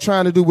 how about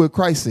trying to do what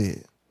Christ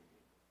said?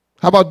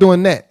 How about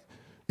doing that?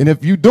 And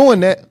if you're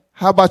doing that,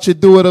 how about you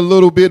do it a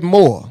little bit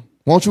more?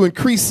 Won't you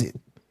increase it?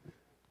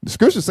 The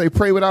scriptures say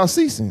pray without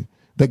ceasing.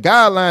 The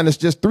guideline is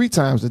just 3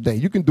 times a day.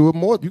 You can do it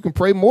more. You can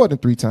pray more than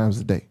 3 times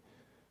a day,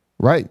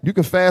 right? You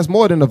can fast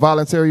more than the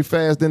voluntary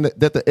fast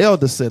that the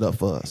elders set up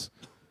for us,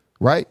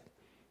 right?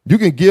 You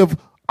can give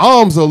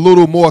alms a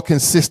little more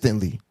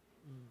consistently.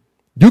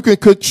 You can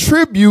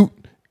contribute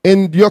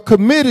in your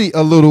committee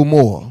a little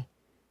more.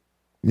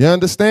 You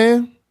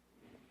understand?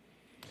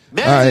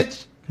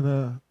 Message.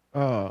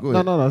 All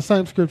right. No.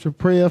 Same scripture,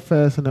 prayer,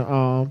 fasting, and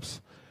alms.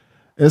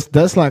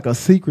 That's like a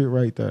secret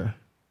right there.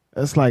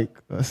 That's a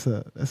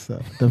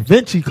Da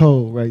Vinci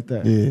Code right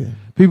there. Yeah.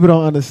 People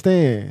don't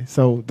understand.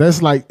 So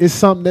that's like, it's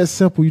something that's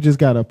simple. You just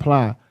got to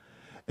apply.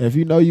 If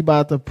you know you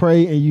about to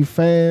pray and you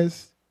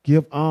fast,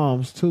 give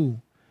alms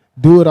too.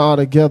 Do it all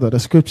together. The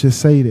scriptures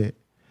say that.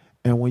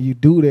 And when you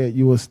do that,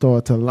 you will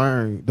start to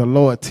learn. The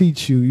Lord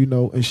teach you,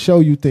 and show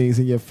you things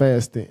in your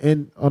fasting.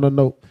 And on a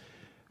note,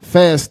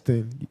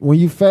 fasting. When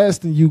you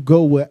fasting, you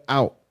go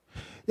without.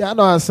 Yeah, I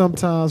know how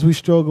sometimes we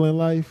struggle in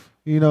life.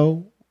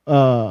 You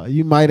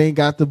might ain't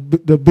got the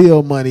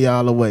bill money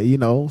all the way.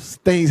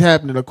 Things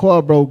happening. The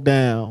car broke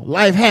down.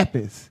 Life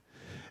happens,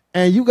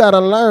 and you got to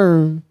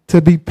learn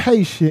to be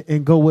patient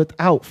and go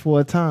without for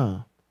a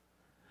time.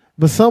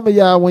 But some of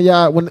y'all,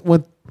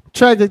 when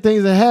tragic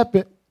things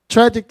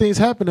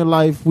happen in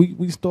life,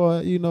 we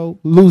start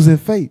losing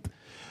faith.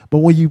 But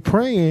when you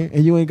praying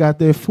and you ain't got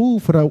that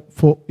food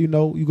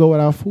you go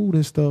without food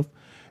and stuff,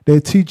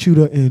 they teach you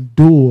to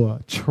endure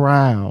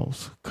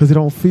trials because it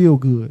don't feel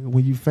good.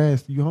 When you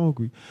fast, you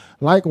hungry.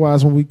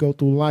 Likewise, when we go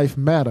through life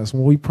matters.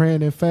 When we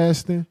praying and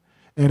fasting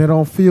and it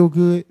don't feel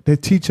good, they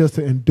teach us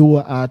to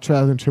endure our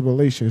trials and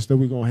tribulations that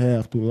we're going to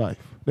have through life.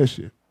 That's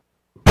it.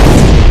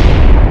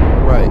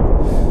 Right.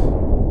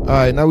 All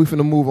right, now we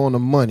finna move on to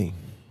money.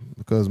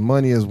 Because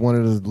money is one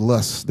of the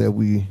lusts that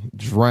we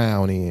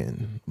drown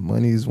in.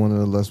 Money is one of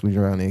the lusts we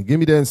drown in. Give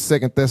me that in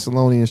 2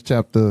 Thessalonians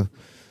chapter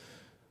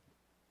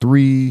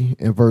 3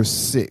 and verse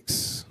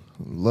 6.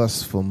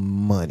 Lust for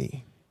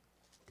money.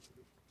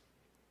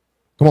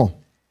 Come on.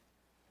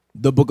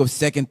 The book of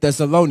 2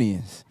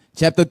 Thessalonians,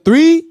 chapter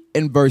 3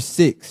 and verse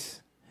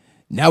 6.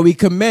 Now we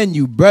command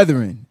you,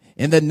 brethren,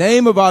 in the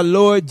name of our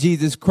Lord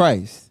Jesus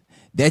Christ,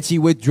 that ye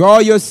withdraw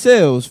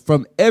yourselves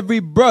from every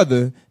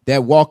brother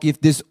that walketh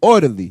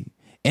disorderly,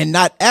 and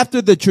not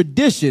after the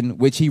tradition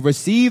which he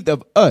received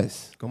of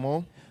us. Come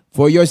on.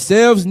 For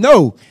yourselves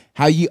know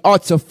how ye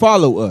ought to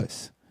follow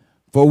us.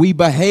 For we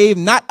behave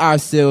not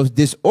ourselves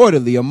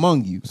disorderly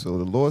among you. So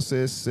the Lord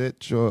says,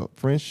 set your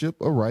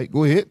friendship aright.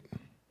 Go ahead.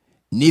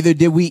 Neither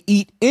did we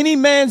eat any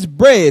man's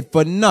bread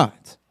for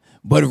naught,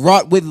 but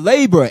wrought with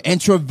labor and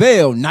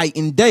travail night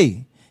and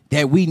day,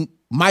 that we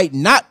might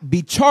not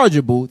be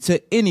chargeable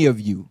to any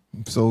of you.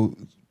 So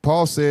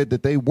Paul said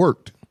that they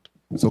worked.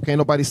 So can't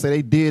nobody say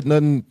they did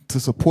nothing to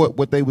support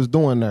what they was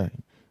doing there.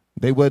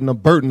 They wasn't a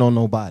burden on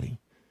nobody.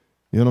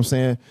 You know what I'm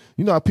saying?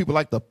 You know how people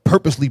like to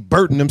purposely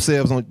burden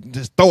themselves on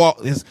just throw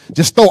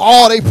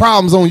all their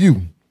problems on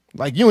you.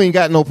 Like you ain't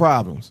got no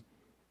problems.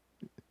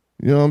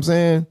 You know what I'm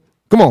saying?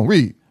 Come on,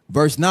 read.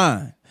 Verse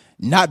 9.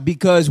 Not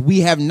because we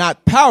have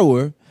not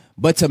power,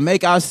 but to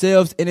make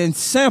ourselves an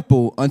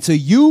example unto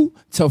you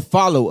to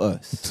follow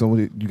us. So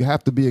you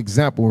have to be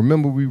example.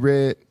 Remember we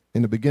read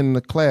in the beginning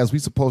of the class, we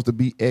supposed to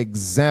be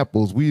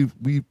examples.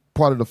 We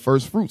part of the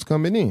first fruits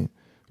coming in,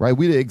 right?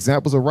 We the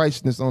examples of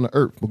righteousness on the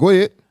earth. But go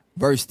ahead.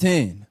 Verse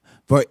 10.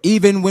 For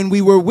even when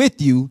we were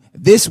with you,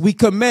 this we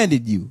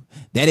commanded you,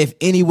 that if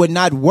any would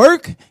not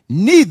work,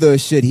 neither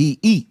should he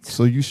eat.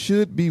 So you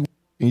should be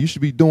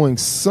doing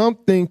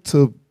something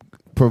to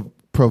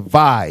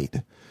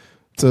provide,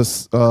 to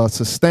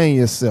sustain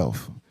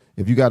yourself.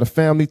 If you got a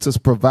family, to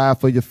provide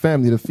for your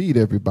family, to feed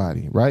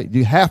everybody, right?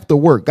 You have to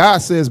work. God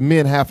says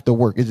men have to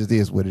work. It just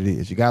is what it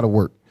is. You got to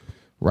work,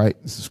 right?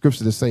 It's a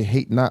scripture to say,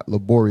 hate not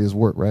laborious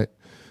work, right?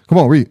 Come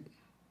on, read.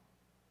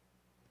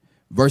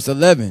 Verse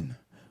 11.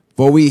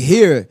 For we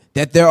hear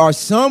that there are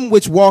some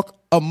which walk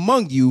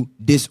among you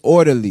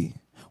disorderly,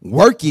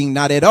 working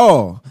not at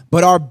all,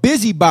 but are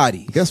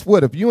busybodies. Guess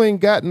what? If you ain't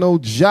got no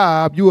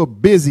job, you a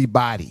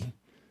busybody.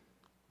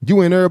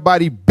 You in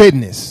everybody's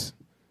business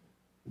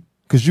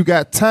because you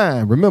got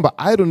time. Remember,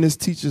 idleness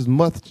teaches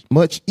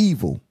much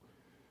evil.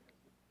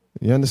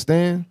 You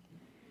understand?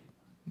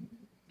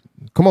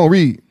 Come on,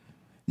 read.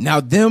 Now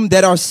them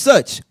that are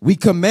such we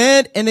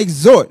command and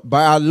exhort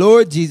by our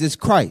Lord Jesus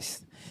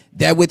Christ,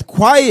 that with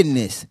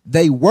quietness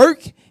they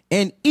work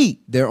and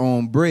eat their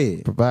own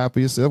bread. Provide for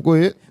yourself. Go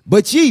ahead.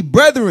 But ye,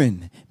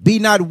 brethren, be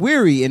not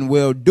weary in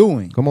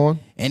well-doing. Come on.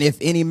 And if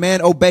any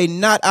man obey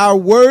not our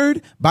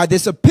word by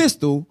this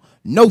epistle,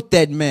 note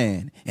that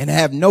man, and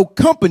have no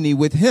company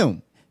with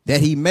him,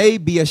 that he may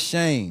be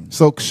ashamed.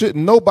 So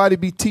shouldn't nobody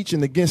be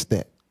teaching against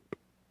that?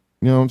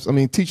 You know what I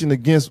mean? Teaching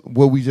against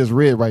what we just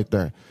read right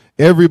there.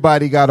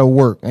 Everybody got to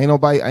work. Ain't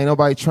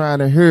nobody trying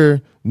to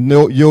hear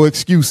your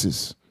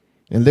excuses.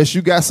 Unless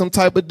you got some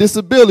type of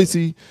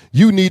disability,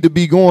 you need to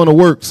be going to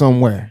work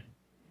somewhere.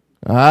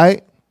 All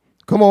right?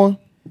 Come on.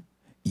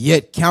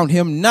 Yet count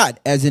him not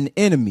as an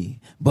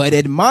enemy, but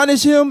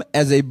admonish him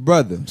as a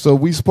brother. So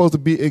we supposed to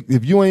be,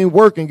 if you ain't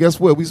working, guess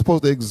what? We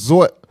supposed to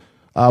exhort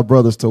our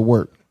brothers to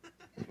work.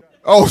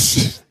 Oh,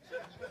 shit.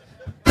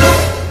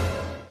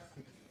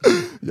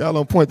 Y'all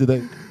on point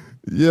today.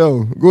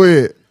 Yo, go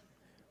ahead.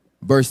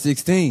 Verse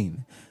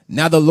 16.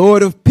 Now the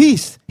Lord of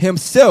peace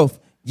himself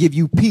give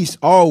you peace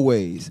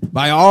always.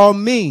 By all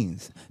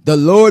means, the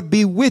Lord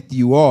be with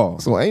you all.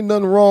 So ain't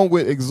nothing wrong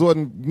with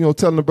exhorting,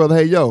 telling the brother,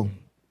 hey, yo,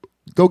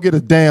 go get a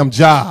damn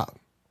job.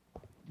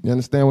 You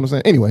understand what I'm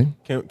saying? Anyway.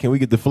 Can we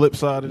get the flip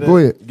side of that? Go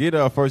ahead. Get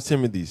 1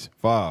 Timothy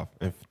 5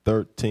 and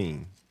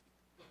 13.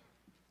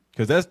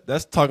 Because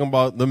that's talking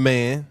about the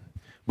man.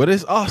 But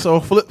it's also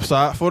a flip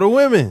side for the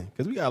women.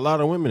 Because we got a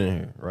lot of women in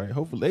here, right?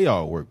 Hopefully they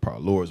all work by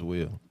Lord's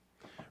will.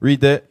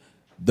 Read that.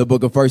 The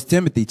book of 1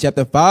 Timothy,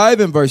 chapter 5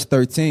 and verse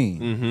 13.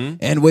 Mm-hmm.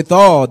 And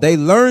withal, they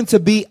learn to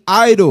be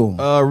idle.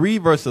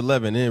 Read verse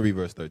 11 and read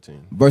verse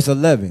 13. Verse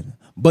 11.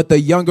 But the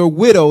younger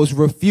widows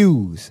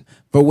refuse.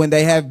 For when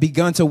they have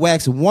begun to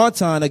wax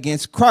wanton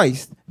against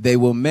Christ, they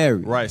will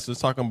marry. Right, so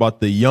it's talking about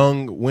the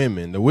young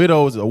women. A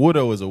widow is a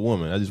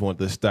woman. I just want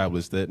to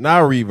establish that.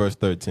 Now read verse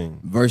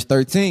 13. Verse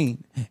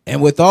 13.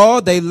 And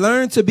withal, they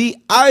learn to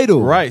be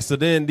idle. Right, so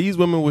then these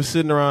women were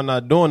sitting around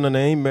not doing nothing.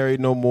 They ain't married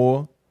no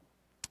more.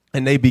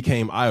 And they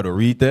became idle.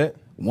 Read that.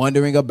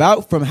 Wandering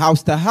about from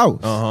house to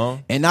house.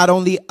 And not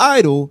only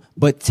idle,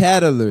 but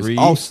tattlers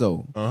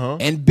also.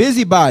 And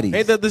busybodies.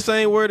 Ain't that the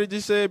same word that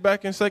just said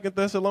back in 2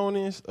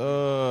 Thessalonians?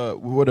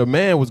 Where the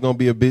man was going to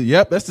be a busy.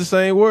 Yep, that's the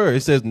same word.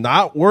 It says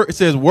not work. It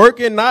says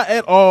working not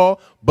at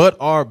all, but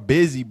are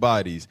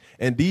busybodies.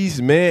 And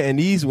these men and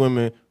these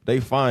women,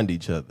 they find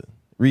each other.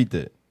 Read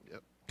that.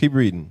 Yep. Keep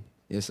reading.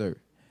 Yes, sir.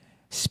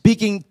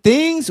 Speaking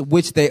things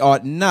which they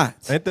ought not.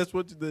 Ain't that's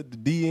what the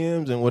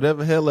DMs and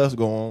whatever hell else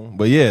go on?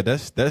 But yeah,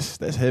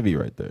 that's heavy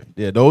right there.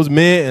 Yeah, those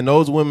men and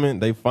those women,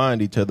 they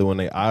find each other when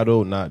they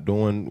idle, not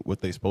doing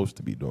what they supposed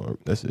to be doing.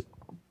 That's it.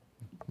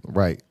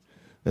 Right.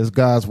 That's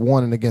God's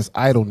warning against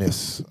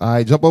idleness. All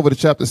right, jump over to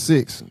chapter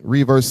 6,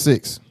 read verse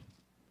 6.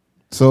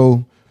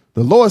 So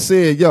the Lord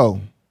said,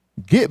 yo,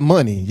 get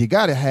money. You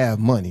got to have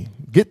money.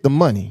 Get the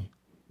money.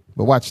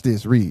 But watch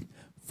this, read.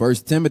 1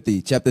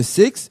 Timothy chapter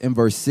 6 and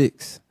verse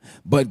 6.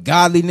 But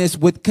godliness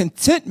with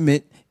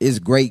contentment is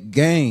great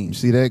gain. You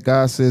see that?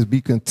 God says be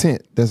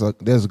content.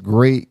 That's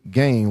great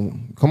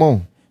gain. Come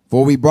on.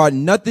 For we brought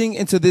nothing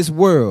into this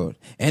world,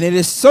 and it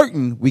is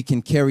certain we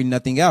can carry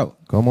nothing out.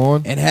 Come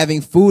on. And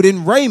having food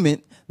and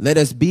raiment, let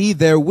us be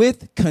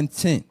therewith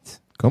content.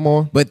 Come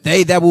on. But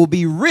they that will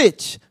be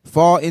rich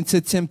fall into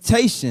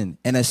temptation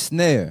and a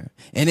snare,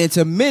 and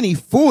into many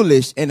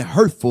foolish and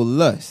hurtful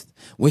lusts,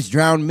 which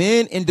drown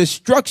men in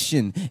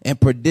destruction and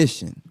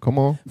perdition. Come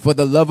on. For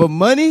the love of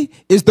money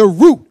is the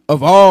root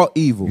of all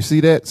evil. You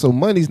see that? So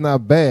money's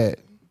not bad.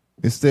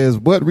 It says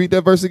what? Read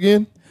that verse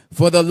again.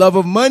 For the love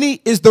of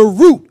money is the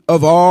root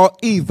of all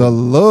evil. The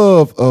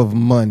love of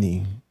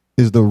money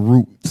is the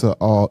root to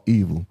all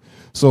evil.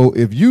 So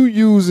if you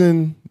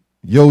using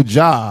your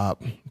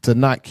job to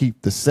not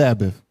keep the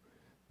Sabbath,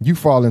 you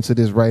fall into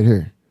this right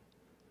here.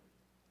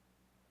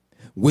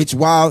 Which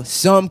while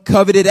some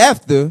coveted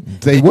after.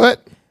 Say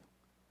what?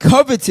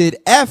 Coveted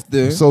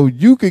after. So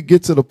you could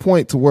get to the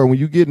point to where when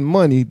you get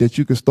money that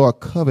you can start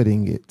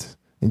coveting it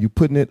and you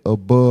putting it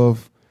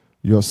above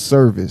your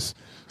service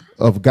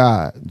of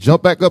God.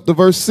 Jump back up to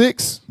verse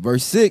 6.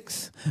 Verse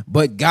 6.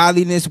 But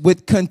godliness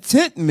with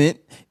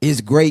contentment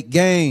is great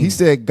gain. He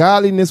said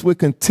godliness with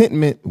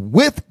contentment,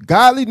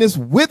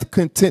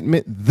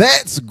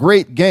 that's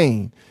great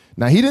gain.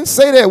 Now he didn't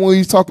say that when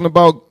he's talking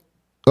about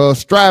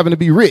striving to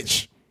be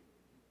rich.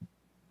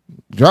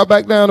 Drop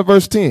back down to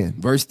verse 10.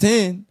 Verse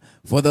 10.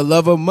 For the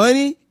love of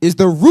money is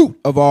the root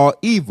of all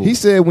evil. He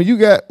said when you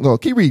got,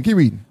 keep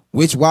reading.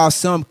 Which while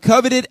some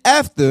coveted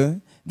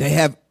after, they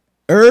have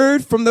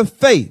erred from the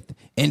faith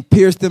and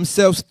pierced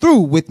themselves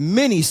through with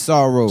many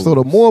sorrows. So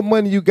the more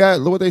money you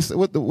got, what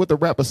the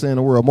rapper say in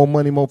the world, more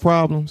money, more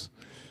problems.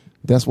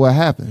 That's what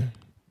happened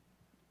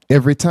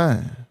every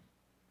time,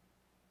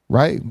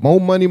 right?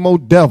 More money, more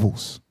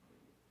devils.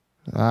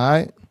 All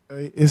right.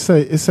 It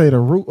say the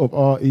root of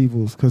all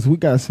evils, because we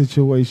got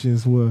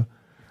situations where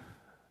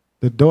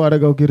the daughter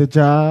go get a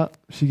job,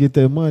 she get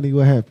that money.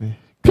 What happened?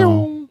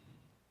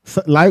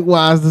 So,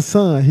 likewise, the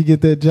son, he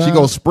get that job. She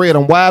go spread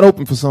them wide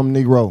open for some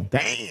Negro.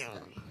 Damn.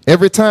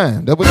 Every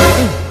time. That's what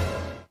they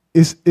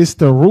do. It's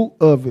the root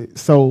of it.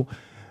 So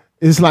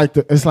it's like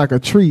a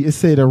tree. It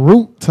say the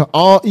root to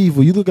all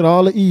evil. You look at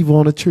all the evil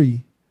on a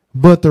tree,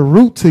 but the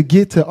root to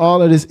get to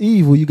all of this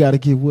evil, you got to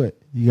get what?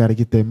 You got to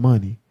get that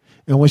money.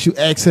 And once you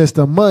access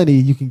the money,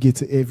 you can get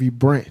to every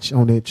branch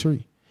on that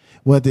tree.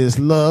 Whether it's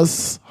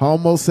lust,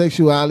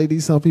 homosexuality,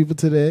 some people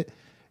to that,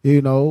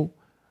 I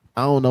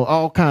don't know,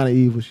 all kind of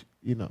evil,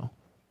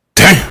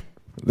 Damn.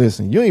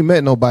 Listen, you ain't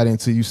met nobody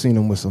until you seen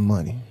them with some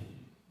money.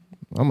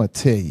 I'm going to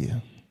tell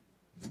you.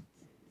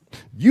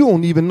 You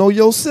don't even know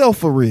yourself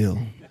for real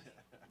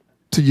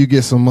till you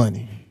get some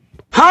money.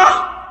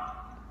 Huh?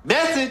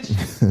 Message.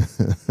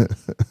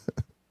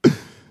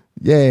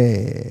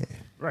 Yeah.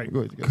 Right.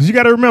 Because you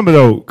got to remember,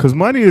 though, because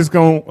money is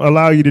going to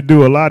allow you to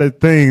do a lot of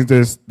things,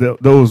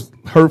 those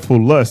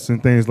hurtful lusts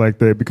and things like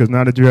that. Because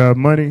now that you have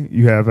money,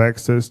 you have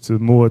access to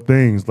more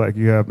things. Like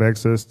you have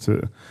access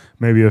to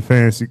maybe a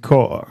fancy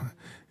car.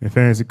 And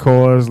fancy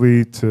cars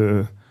lead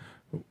to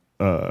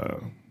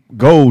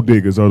gold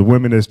diggers or the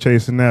women that's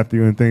chasing after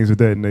you and things of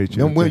that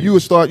nature. And when you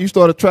start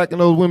attracting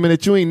those women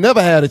that you ain't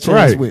never had a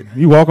chance with.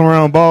 You walking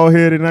around bald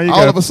headed, now you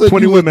all got of a sudden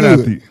 20 you women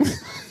after you.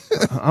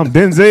 I'm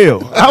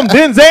Denzel.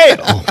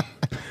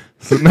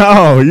 So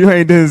no, you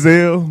ain't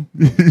Denzel.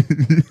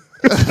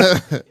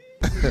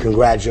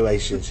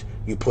 Congratulations,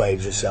 you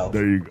played yourself.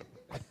 There you go.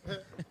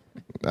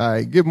 All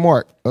right, give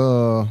Mark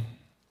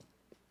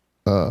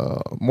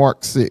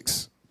Mark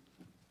 6.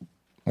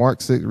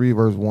 Mark 6, read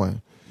verse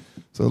 1.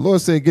 So the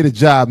Lord said, get a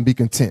job and be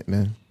content,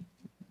 man.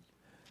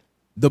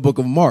 The book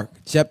of Mark,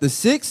 chapter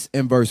 6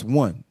 and verse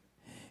 1.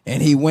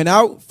 And he went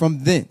out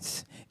from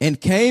thence and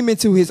came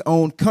into his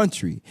own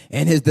country,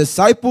 and his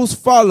disciples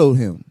followed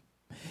him.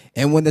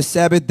 And when the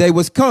Sabbath day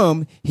was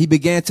come, he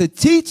began to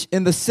teach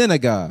in the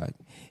synagogue.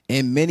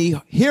 And many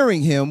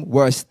hearing him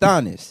were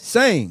astonished,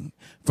 saying,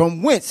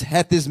 from whence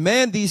hath this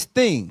man these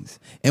things?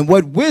 And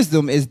what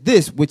wisdom is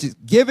this which is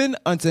given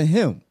unto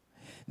him,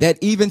 that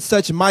even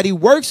such mighty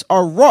works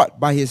are wrought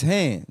by his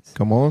hands?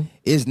 Come on.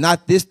 Is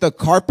not this the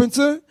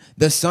carpenter,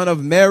 the son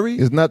of Mary?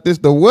 Is not this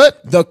the what?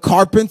 The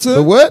carpenter.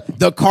 The what?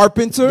 The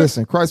carpenter.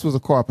 Listen, Christ was a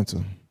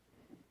carpenter.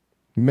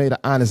 He made an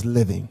honest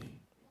living.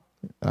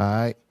 All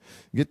right.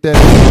 Get that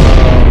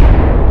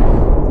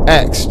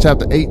Acts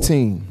chapter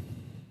 18.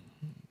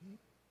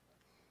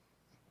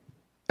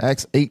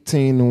 Acts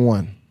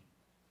 18:1.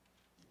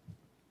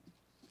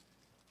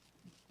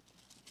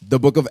 The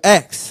book of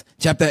Acts,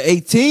 chapter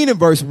 18 and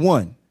verse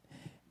 1.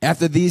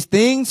 After these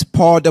things,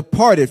 Paul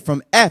departed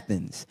from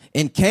Athens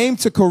and came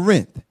to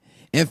Corinth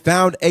and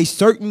found a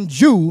certain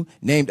Jew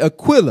named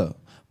Aquila,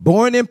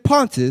 born in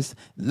Pontus,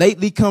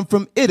 lately come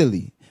from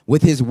Italy,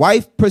 with his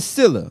wife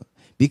Priscilla,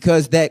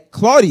 because that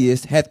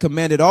Claudius hath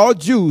commanded all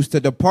Jews to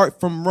depart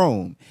from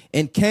Rome,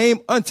 and came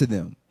unto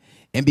them.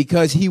 And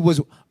because he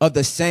was of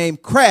the same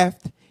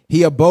craft,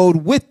 he abode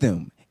with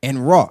them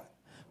and wrought.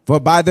 For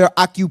by their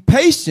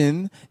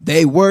occupation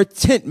they were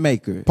tent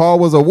makers. Paul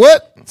was a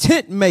what?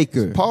 Tent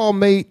maker. Paul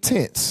made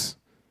tents.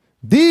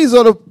 These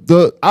are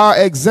our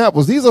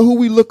examples. These are who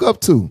we look up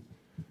to.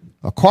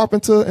 A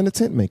carpenter and a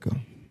tent maker.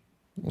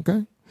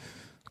 Okay.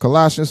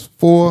 Colossians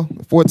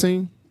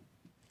 4:14.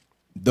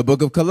 The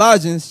book of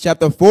Colossians,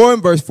 chapter 4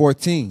 and verse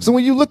 14. So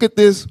when you look at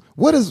this,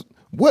 what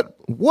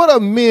are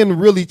men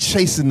really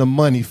chasing the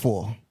money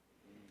for?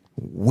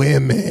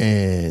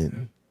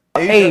 Women.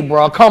 Hey,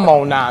 bro, come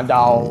on now,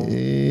 dog. Yeah.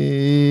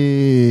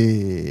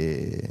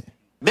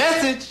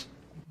 Message.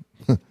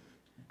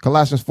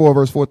 Colossians 4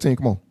 verse 14.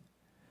 Come on.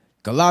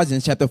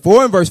 Colossians chapter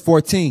 4 and verse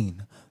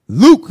 14.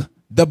 Luke,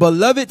 the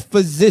beloved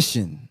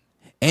physician,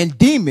 and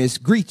Demas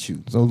greet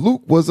you. So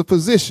Luke was a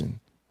physician.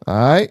 All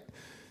right.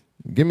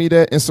 Give me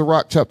that in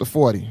Sirach chapter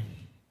 40.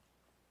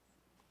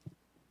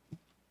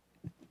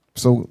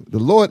 So the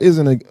Lord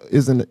isn't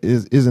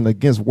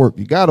against work.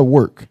 You got to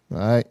work, all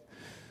right?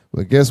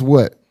 But guess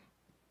what?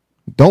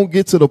 Don't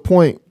get to the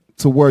point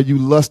to where you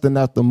lusting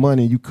after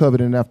money, you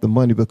coveting after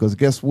money, because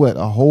guess what?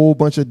 A whole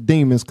bunch of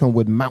demons come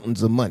with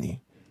mountains of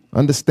money.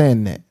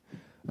 Understand that,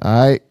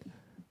 all right?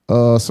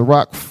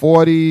 Sirach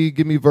 40,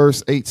 give me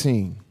verse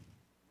 18.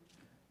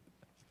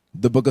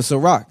 The book of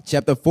Sirach,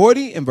 chapter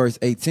 40 and verse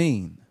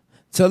 18.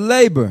 To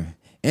labor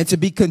and to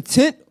be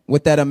content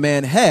with that a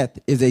man hath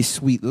is a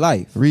sweet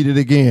life. Read it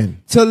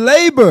again. To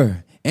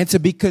labor and to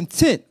be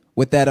content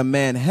with that a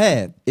man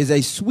hath is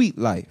a sweet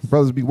life.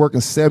 Brothers be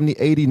working 70,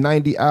 80,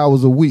 90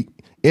 hours a week.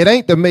 It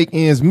ain't to make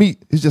ends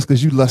meet. It's just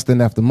because you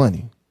lusting after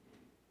money.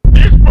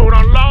 This fool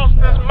done lost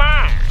his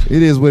mind.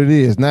 It is what it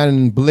is. Not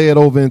in bled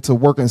over into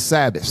working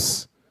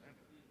Sabbaths.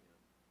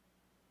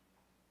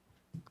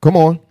 Come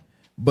on.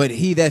 But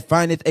he that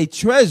findeth a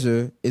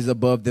treasure is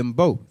above them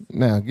both.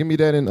 Now, give me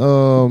that in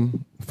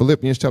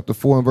Philippians chapter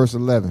 4 and verse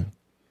 11.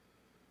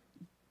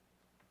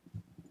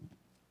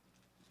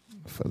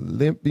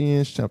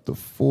 Philippians chapter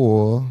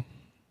 4.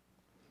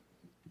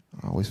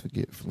 I always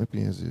forget.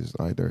 Philippians is,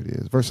 all right, there it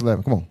is. Verse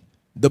 11, come on.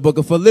 The book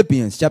of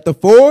Philippians, chapter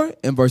 4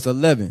 and verse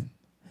 11.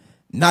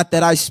 Not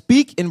that I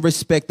speak in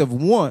respect of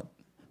want,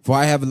 for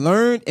I have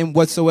learned in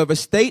whatsoever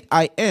state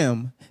I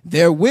am,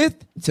 therewith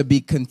to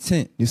be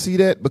content. You see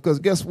that? Because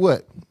guess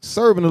what?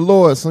 Serving the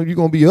Lord, so you're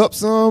going to be up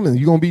some and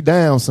you're going to be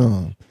down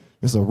some.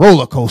 It's a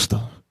roller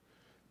coaster.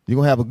 You're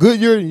going to have a good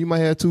year and you might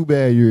have 2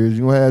 bad years.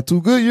 You're going to have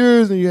 2 good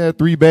years and you have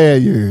 3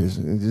 bad years.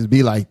 It just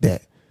be like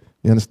that.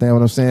 You understand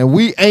what I'm saying?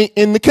 We ain't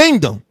in the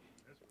kingdom.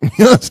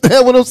 You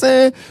understand what I'm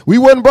saying? We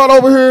wasn't brought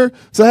over here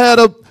to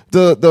have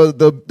the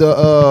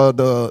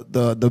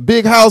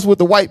big house with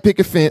the white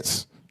picket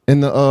fence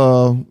and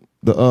the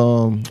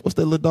what's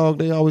that little dog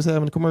they always have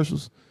in the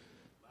commercials?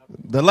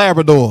 The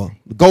Labrador,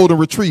 the golden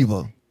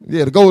retriever.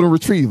 Yeah, the golden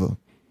retriever.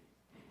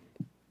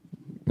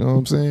 You know what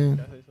I'm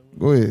saying?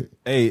 Go ahead.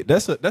 Hey,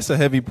 that's a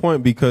heavy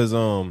point because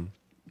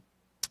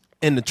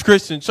in the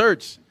Christian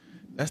church,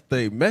 that's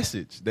the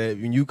message that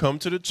when you come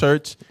to the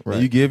church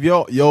and you give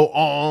your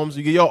alms,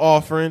 you give your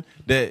offering,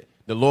 that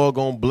the Lord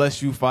gonna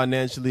bless you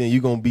financially and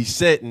you're gonna be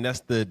set, and that's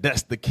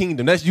the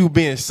kingdom. That's you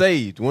being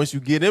saved. Once you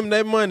get him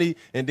that money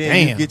and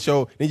then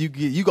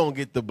you gonna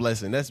get the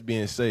blessing. That's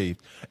being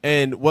saved.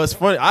 And what's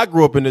funny, I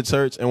grew up in the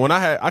church, and when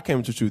I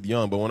came to truth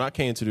young, but when I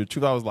came to the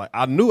truth, I was like,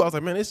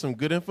 man, there's some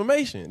good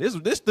information.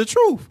 This the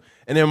truth.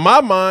 And in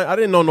my mind, I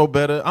didn't know no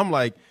better. I'm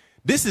like,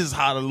 this is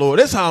how the Lord,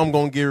 this is how I'm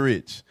gonna get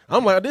rich.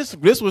 I'm like,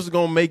 this was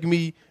gonna make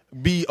me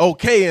be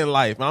okay in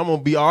life. I'm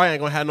gonna be all right. I ain't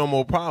gonna have no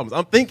more problems.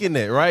 I'm thinking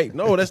that, right?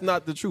 No, that's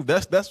not the truth.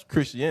 That's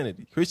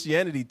Christianity.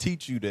 Christianity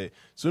teach you that as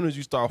soon as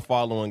you start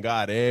following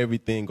God,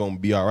 everything gonna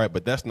be all right.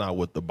 But that's not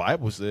what the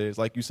Bible says.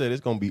 Like you said,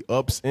 it's gonna be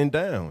ups and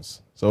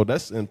downs. So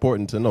that's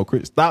important to know.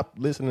 Stop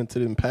listening to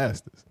them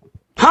pastors.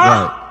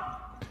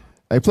 Right.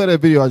 Hey, play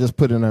that video I just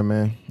put in there,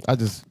 man.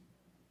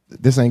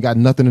 This ain't got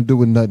nothing to do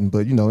with nothing,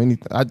 but you know,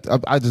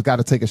 I just got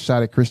to take a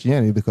shot at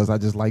Christianity because I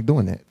just like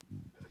doing that.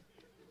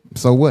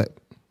 So what?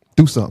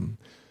 Do something.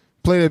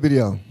 Play that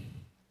video.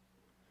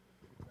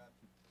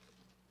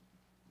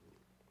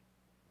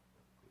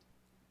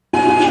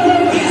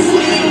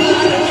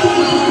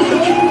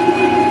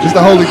 It's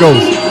the Holy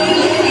Ghost.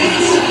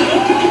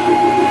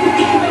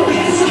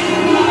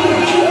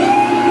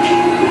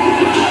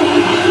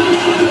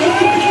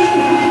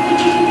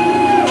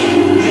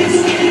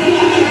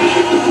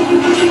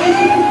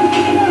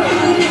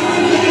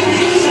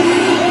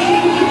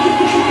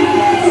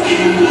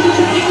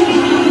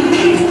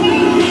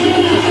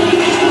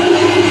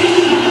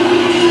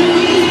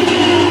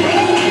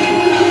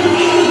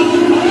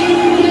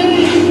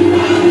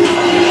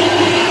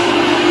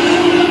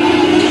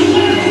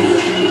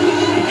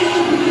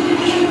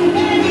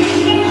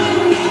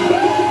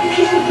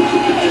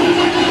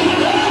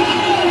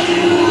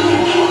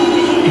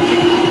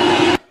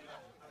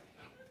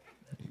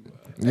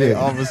 Yeah,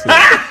 obviously.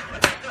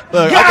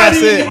 Look, like I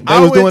said, I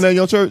was doing that in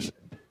your church.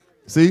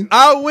 See,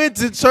 I went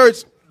to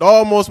church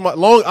almost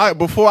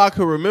before I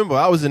could remember.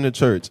 I was in the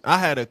church. I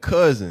had a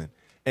cousin,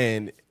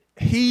 and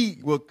he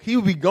would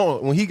be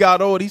going when he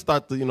got old. He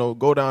started to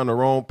go down the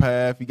wrong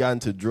path. He got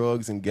into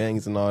drugs and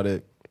gangs and all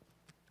that.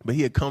 But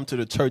he had come to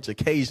the church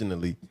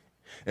occasionally,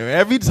 and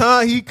every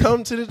time he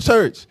come to the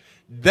church,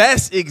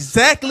 that's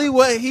exactly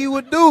what he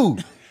would do.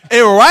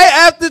 And right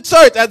after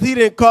church, after he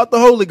didn't caught the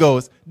Holy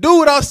Ghost,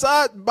 dude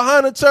outside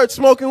behind the church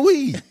smoking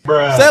weed,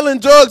 selling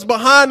drugs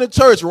behind the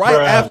church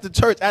after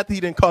church after he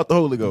didn't caught the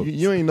Holy Ghost.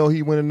 You ain't know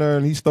he went in there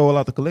and he stole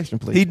out the collection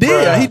plate. He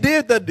did. He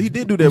did that. He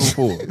did do that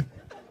before.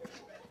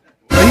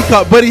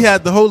 But he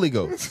had the Holy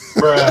Ghost.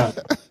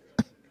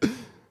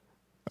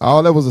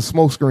 All that was a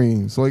smoke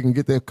screen, so he can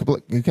get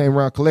that. He came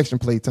around collection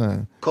plate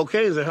time.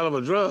 Cocaine's a hell of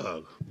a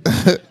drug.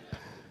 All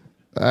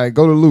right,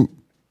 go to Luke.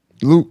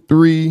 Luke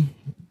 3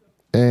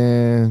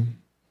 and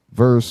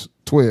verse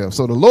 12.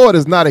 So the Lord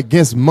is not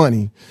against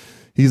money.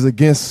 He's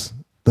against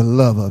the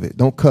love of it.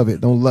 Don't covet.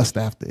 Don't lust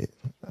after it.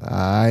 All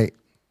right.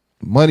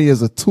 Money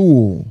is a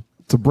tool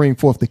to bring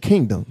forth the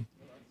kingdom.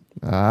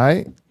 All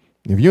right.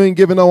 If you ain't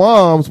giving no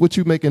alms, what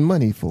you making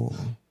money for?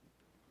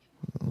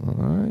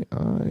 All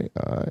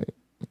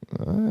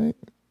right.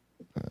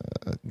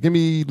 Give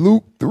me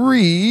Luke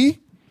 3.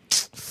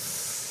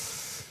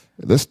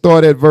 Let's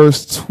start at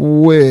verse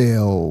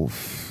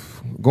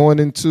 12. Going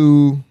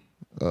into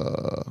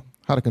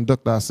how to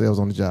conduct ourselves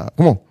on the job.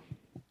 Come on.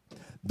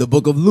 The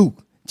book of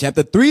Luke,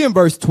 chapter 3 and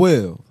verse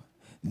 12.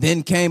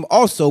 Then came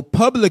also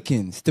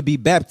publicans to be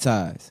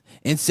baptized,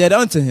 and said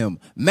unto him,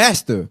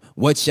 Master,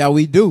 what shall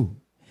we do?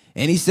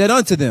 And he said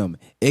unto them,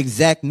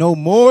 Exact no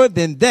more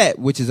than that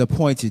which is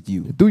appointed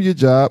you. Do your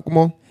job. Come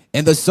on.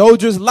 And the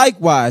soldiers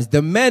likewise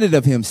demanded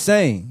of him,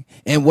 saying,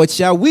 And what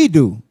shall we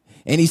do?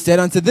 And he said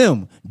unto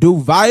them, Do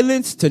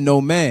violence to no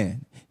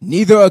man,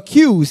 neither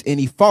accuse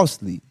any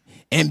falsely,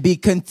 and be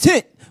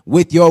content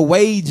with your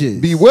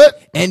wages. Be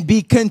what? And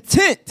be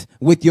content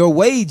with your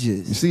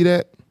wages. You see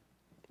that?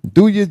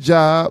 Do your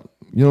job.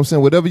 You know what I'm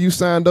saying? Whatever you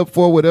signed up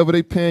for, whatever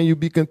they paying you,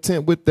 be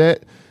content with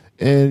that.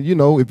 And, you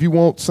know, if you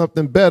want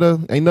something better,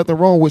 ain't nothing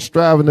wrong with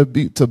striving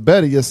to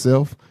better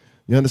yourself.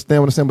 You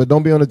understand what I'm saying? But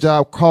don't be on the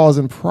job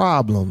causing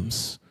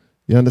problems.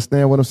 You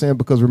understand what I'm saying?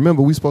 Because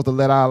remember, we're supposed to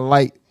let our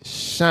light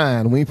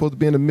shine. We ain't supposed to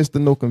be in the midst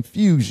of no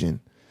confusion.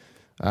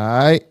 All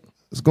right?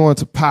 Let's go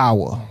into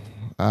power. All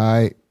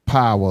right?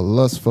 Power.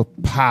 Lust for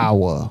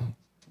power. All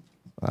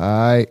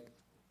right?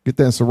 Get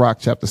that in Sirach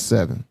chapter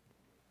 7.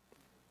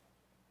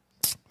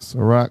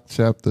 Sirach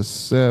chapter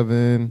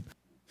 7.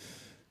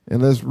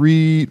 And let's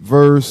read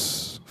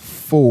verse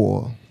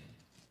 4.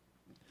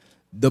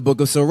 The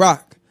book of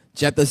Sirach,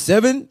 chapter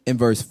 7 and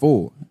verse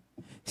 4.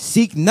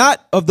 Seek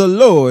not of the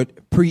Lord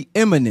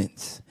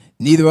preeminence,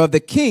 neither of the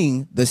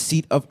king the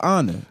seat of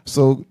honor.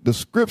 So the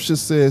scripture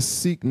says,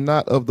 seek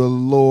not of the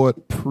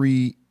Lord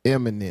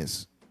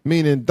preeminence,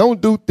 meaning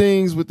don't do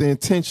things with the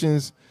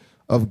intentions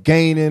of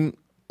gaining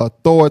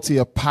authority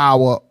or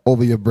power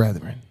over your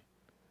brethren.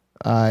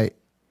 All right.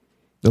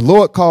 The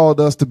Lord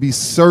called us to be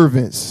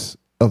servants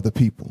of the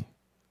people.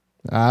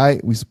 All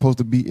right. We're supposed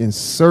to be in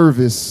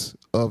service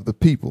of the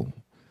people.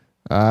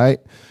 All right.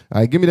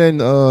 All right. Give me that in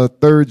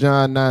 3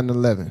 John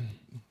 9:11.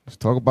 Let's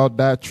talk about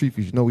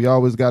Diotrephes. You know, we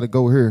always got to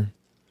go here.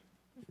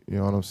 You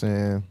know what I'm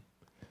saying?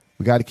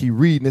 We got to keep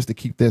reading this to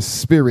keep that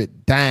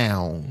spirit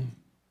down.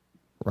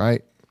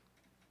 Right?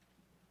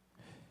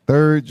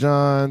 3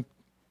 John,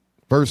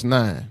 verse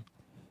 9.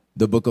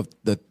 The book of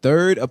the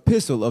third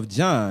epistle of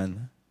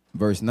John,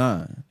 verse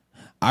 9.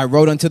 I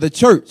wrote unto the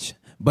church,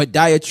 but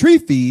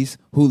Diotrephes,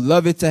 who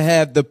loveth to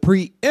have the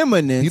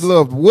preeminence. He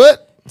loved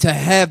what? To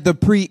have the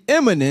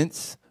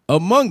preeminence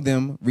among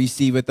them,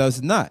 receiveth us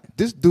not.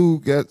 This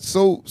dude got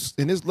so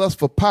in his lust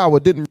for power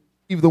didn't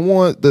receive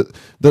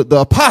the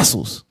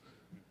apostles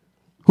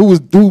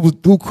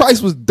who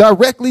Christ was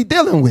directly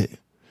dealing with.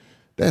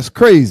 That's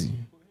crazy.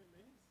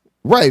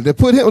 Right. They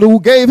put him, who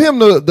gave him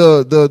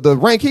the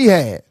rank he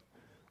had,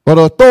 or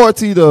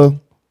the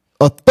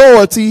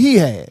authority he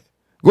had.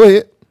 Go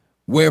ahead.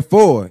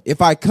 Wherefore, if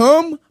I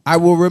come, I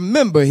will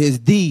remember his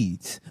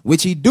deeds,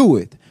 which he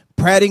doeth,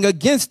 prating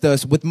against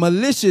us with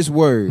malicious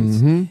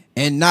words,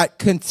 and not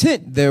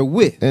content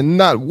therewith. And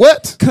not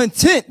what?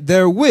 Content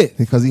therewith.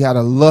 Because he had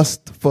a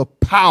lust for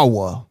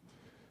power.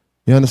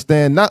 You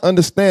understand? Not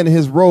understanding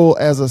his role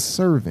as a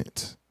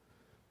servant.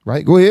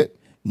 Right? Go ahead.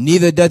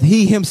 Neither doth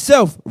he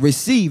himself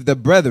receive the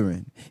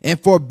brethren, and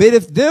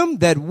forbiddeth them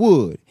that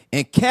would,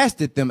 and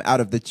casteth them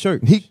out of the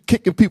church. He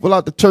kicking people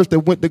out the church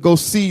that went to go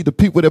see the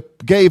people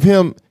that gave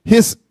him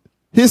his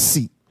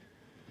seat.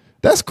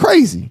 That's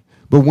crazy.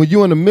 But when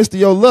you're in the midst of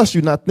your lust,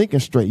 you're not thinking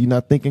straight. You're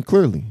not thinking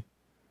clearly.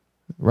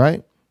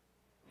 Right?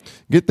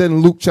 Get that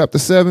in Luke chapter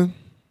 7.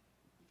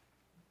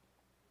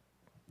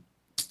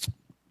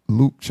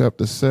 Luke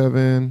chapter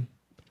 7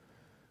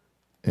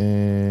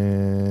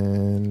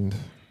 and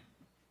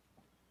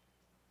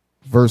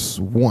verse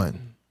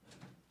 1.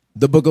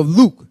 The book of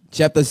Luke,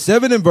 chapter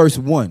 7 and verse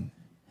 1.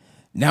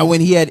 Now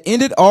when he had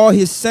ended all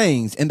his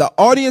sayings in the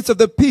audience of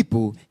the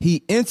people,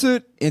 he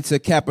entered into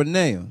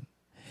Capernaum.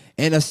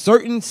 And a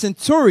certain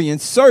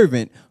centurion's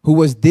servant who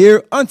was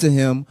dear unto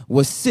him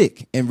was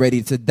sick and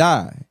ready to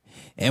die.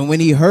 And when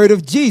he heard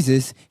of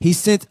Jesus, he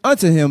sent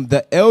unto him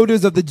the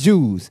elders of the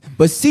Jews,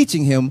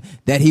 beseeching him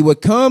that he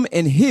would come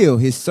and heal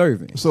his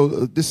servant. So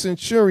the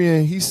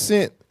centurion, his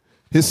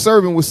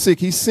servant was sick.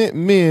 He sent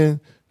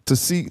men to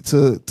seek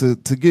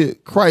to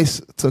get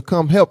Christ to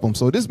come help him.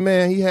 So this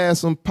man, he has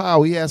some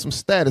power, he has some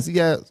status, he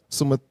has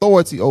some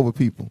authority over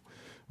people,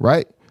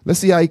 right? Let's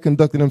see how he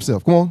conducted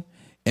himself. Come on.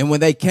 And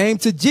when they came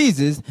to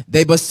Jesus,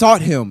 they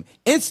besought him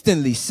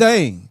instantly,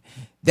 saying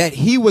that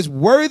he was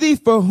worthy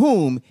for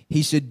whom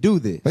he should do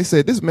this. They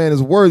said, this man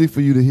is worthy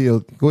for you to heal.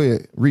 Go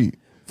ahead, read.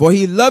 For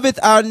he loveth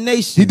our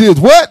nation. He did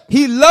what?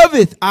 He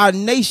loveth our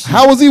nation.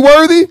 How was he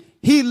worthy?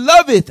 He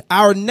loveth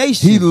our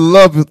nation. He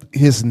loveth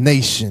his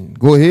nation.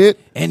 Go ahead.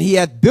 And he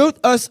hath built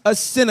us a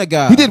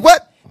synagogue. He did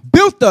what?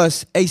 Built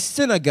us a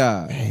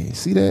synagogue. Hey,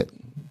 see that?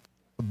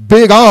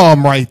 Big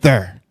arm right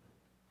there.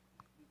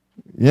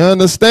 You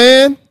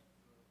understand?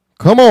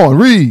 Come on,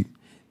 read.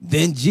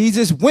 Then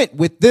Jesus went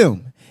with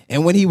them.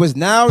 And when he was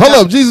now...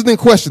 Hold up, Jesus didn't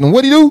question him.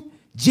 What'd he do?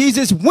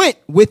 Jesus went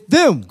with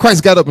them.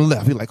 Christ got up and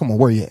left. He's like, come on,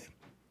 where you at?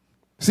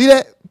 See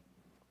that?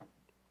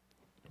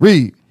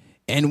 Read.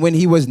 And when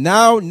he was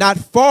now not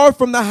far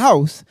from the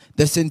house,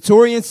 the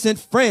centurion sent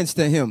friends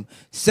to him,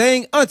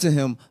 saying unto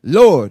him,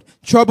 Lord,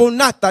 trouble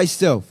not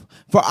thyself,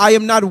 for I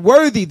am not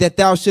worthy that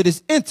thou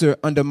shouldest enter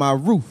under my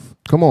roof.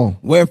 Come on.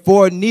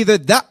 Wherefore neither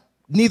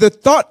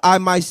thought I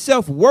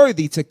myself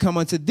worthy to come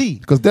unto thee.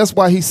 Because that's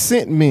why he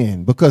sent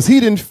men. Because he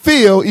didn't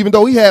feel, even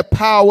though he had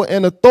power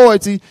and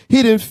authority,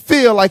 he didn't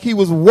feel like he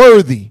was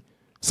worthy.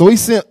 So he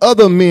sent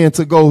other men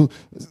to go.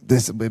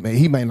 This man,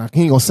 he ain't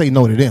gonna say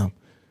no to them.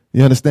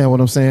 You understand what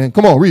I'm saying?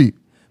 Come on, read.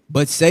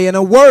 But saying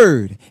a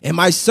word, and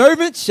my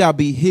servant shall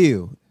be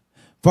healed.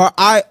 For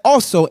I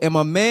also am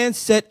a man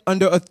set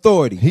under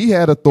authority. He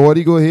had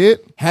authority. Go ahead.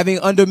 Having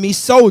under me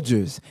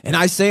soldiers. And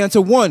I say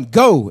unto one,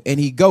 go, and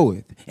he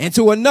goeth. And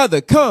to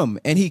another, come,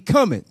 and he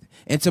cometh.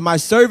 And to my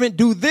servant,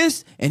 do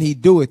this, and he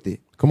doeth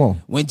it. Come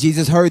on. When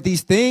Jesus heard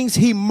these things,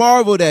 he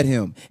marveled at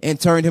him, and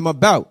turned him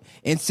about,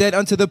 and said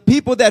unto the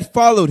people that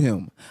followed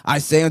him, I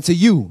say unto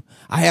you,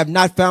 I have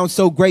not found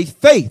so great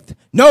faith,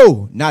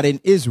 no, not in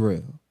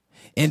Israel.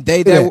 And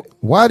they that...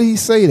 Why did he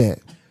say that?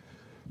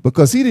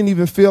 Because he didn't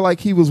even feel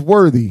like he was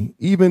worthy.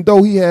 Even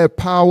though he had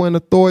power and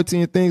authority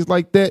and things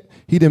like that,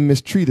 he didn't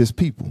mistreat his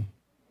people.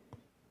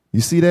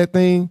 You see that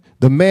thing?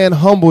 The man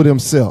humbled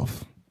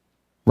himself.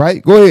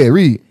 Right? Go ahead,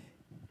 read.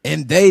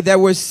 And they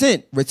that were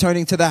sent,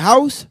 returning to the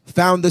house,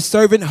 found the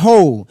servant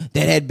whole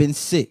that had been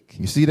sick.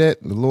 You see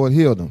that? The Lord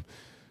healed him.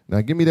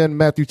 Now give me that in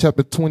Matthew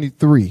chapter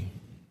 23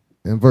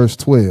 and verse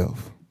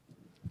 12.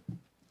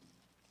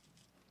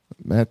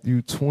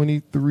 Matthew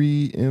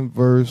 23 and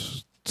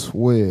verse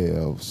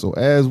 12. So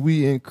as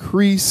we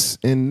increase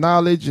in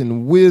knowledge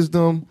and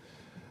wisdom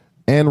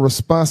and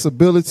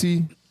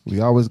responsibility, we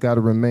always got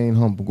to remain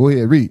humble. Go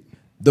ahead, read.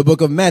 The book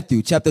of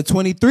Matthew, chapter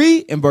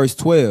 23 and verse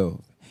 12.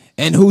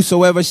 And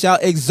whosoever shall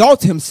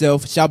exalt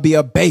himself shall be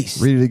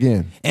abased. Read it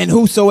again. And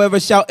whosoever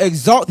shall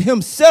exalt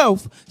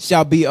himself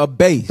shall be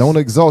abased. Don't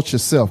exalt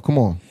yourself. Come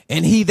on.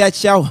 And he that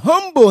shall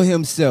humble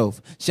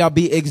himself shall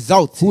be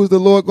exalted. Who is the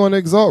Lord going to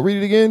exalt? Read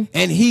it again.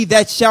 And he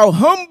that shall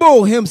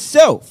humble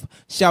himself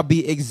shall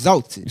be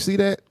exalted. You see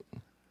that?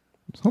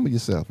 Humble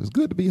yourself. It's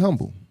good to be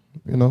humble.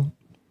 You know,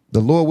 the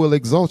Lord will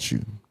exalt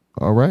you.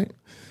 All right.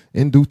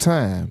 In due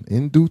time.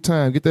 In due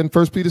time. Get that in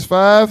 1 Peter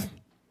 5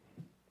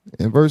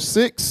 and verse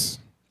 6.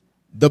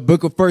 The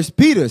book of 1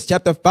 Peter,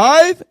 chapter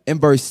 5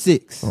 and verse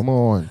 6. Come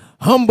on.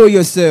 Humble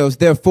yourselves,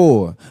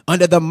 therefore,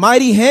 under the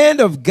mighty hand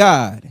of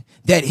God,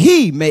 that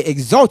he may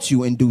exalt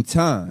you in due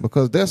time.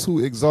 Because that's who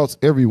exalts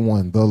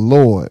everyone, the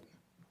Lord.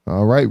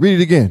 All right,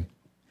 read it again.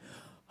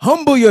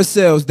 Humble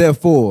yourselves,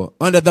 therefore,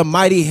 under the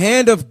mighty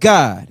hand of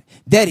God,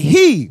 that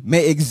he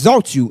may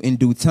exalt you in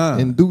due time.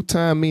 In due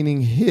time,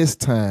 meaning his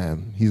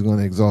time, he's going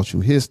to exalt you.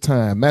 His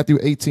time. Matthew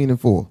 18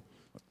 and 4.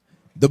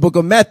 The book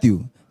of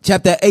Matthew,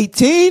 chapter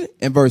 18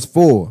 and verse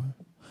 4.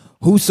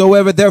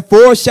 Whosoever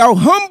therefore shall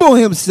humble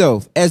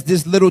himself as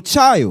this little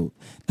child,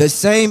 the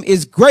same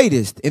is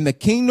greatest in the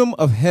kingdom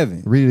of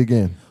heaven. Read it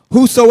again.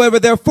 Whosoever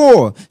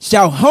therefore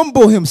shall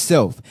humble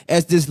himself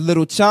as this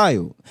little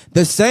child,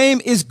 the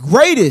same is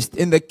greatest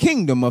in the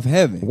kingdom of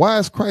heaven. Why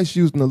is Christ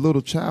using a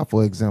little child,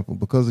 for example?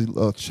 Because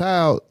a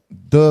child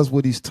does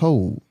what he's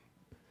told.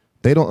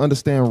 They don't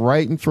understand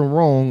right and from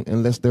wrong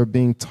unless they're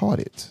being taught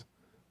it.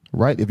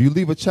 Right? If you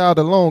leave a child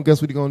alone,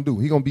 guess what he's going to do?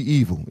 He's going to be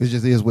evil. It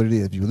just is what it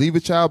is. If you leave a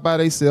child by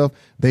themselves,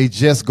 they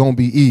just going to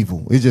be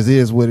evil. It just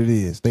is what it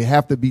is. They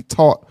have to be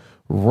taught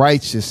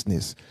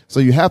righteousness. So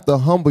you have to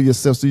humble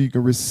yourself so you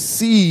can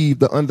receive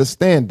the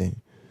understanding.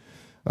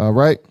 All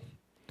right?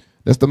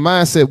 That's the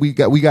mindset we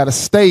got to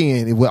stay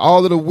in. With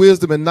all of the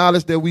wisdom and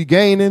knowledge that we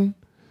gaining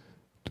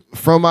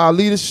from our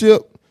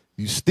leadership,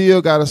 you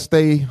still got to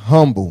stay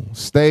humble.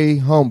 Stay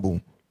humble.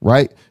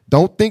 Right?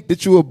 Don't think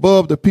that you're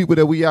above the people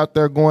that we out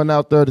there going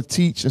out there to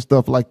teach and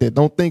stuff like that.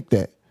 Don't think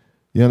that.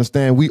 You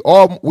understand?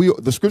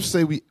 The scriptures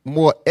say we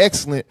more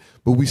excellent,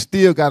 but we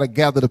still got to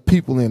gather the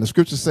people in. The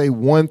scriptures say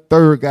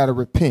 1/3 got to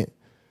repent.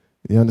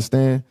 You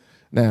understand?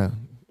 Now,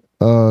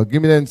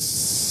 give me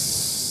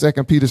that in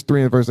 2 Peter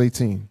 3 and verse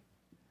 18.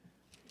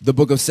 The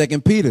book of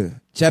 2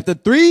 Peter, chapter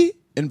 3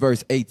 and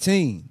verse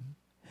 18.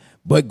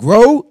 But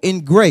grow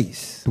in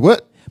grace.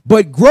 What?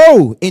 But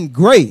grow in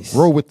grace.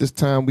 Grow with this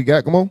time we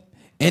got. Come on.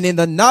 And in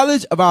the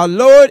knowledge of our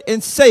Lord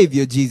and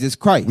Savior, Jesus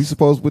Christ. We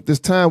supposed, with this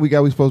time we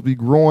supposed to be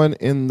growing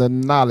in the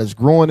knowledge,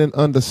 growing in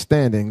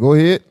understanding. Go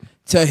ahead.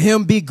 To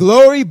him be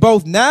glory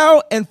both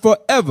now and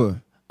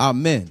forever.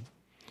 Amen.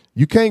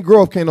 You can't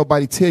grow if can't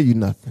nobody tell you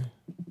nothing.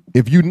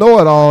 If you know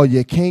it all,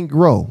 you can't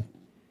grow.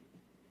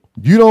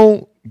 You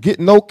don't get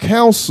no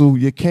counsel,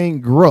 you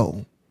can't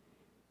grow.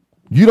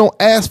 You don't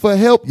ask for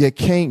help, you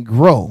can't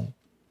grow.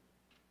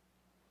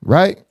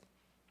 Right?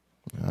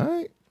 All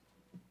right.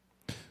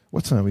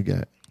 What time we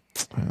got?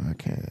 I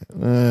can't.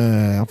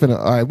 I'm finna.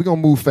 All right, we're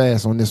gonna move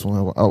fast on this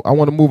one. I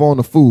want to move on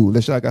to food.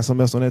 Unless y'all got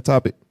something else on that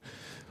topic.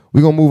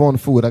 We're gonna move on to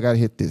food. I gotta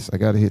hit this.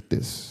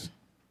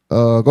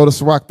 Go to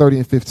Sirach 30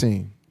 and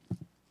 15.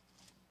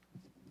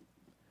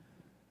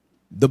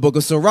 The book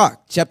of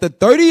Sirach, chapter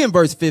 30 and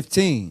verse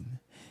 15.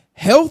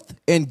 Health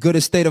and good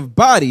estate of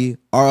body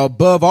are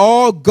above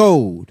all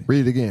gold.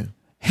 Read it again.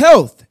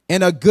 Health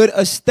and a good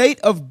estate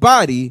of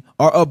body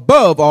are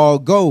above all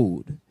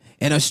gold,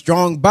 and a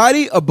strong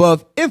body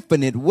above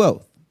infinite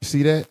wealth. You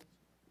see that?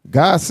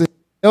 God said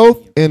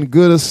health and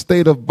good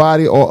estate of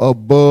body are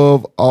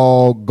above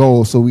all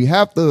gold. So we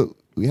got to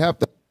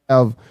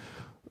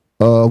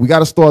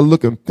start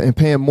looking and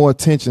paying more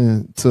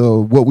attention to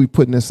what we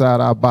putting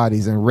inside our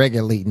bodies and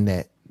regulating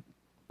that,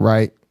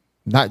 right?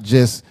 Not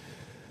just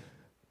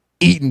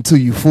eating till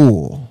you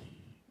full,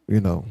 you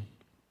know.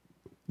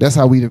 That's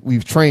how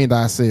we've trained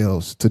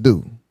ourselves to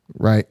do,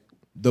 right?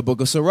 The book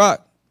of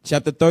Sirach,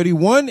 chapter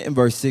 31 and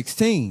verse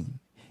 16.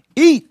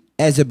 Eat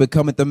as it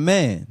becometh a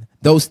man,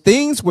 those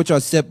things which are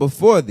set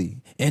before thee,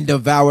 and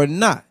devour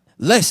not,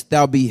 lest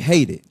thou be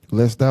hated.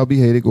 Lest thou be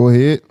hated. Go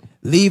ahead.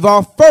 Leave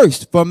off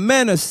first for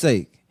manner's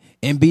sake,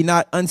 and be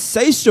not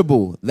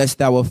unsatiable, lest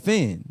thou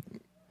offend.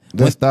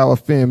 Lest thou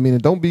offend, meaning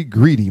don't be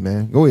greedy,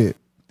 man. Go ahead.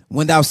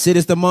 When thou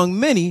sittest among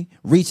many,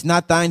 reach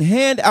not thine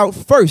hand out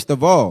first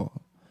of all.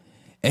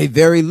 A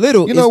very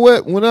little. You know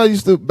what? When I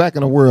used to, back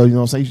in the world, you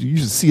know what I'm saying, you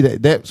should see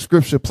that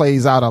scripture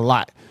plays out a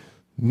lot.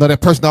 You know,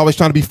 that person always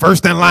trying to be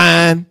first in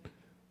line.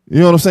 You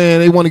know what I'm saying?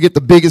 They want to get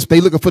the biggest,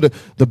 they looking for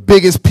the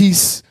biggest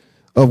piece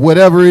of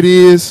whatever it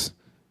is.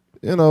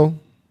 You know,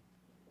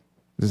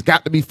 there's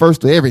got to be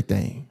first to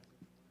everything.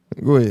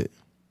 Go ahead.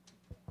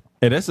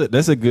 Hey, that's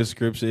a good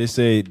scripture. It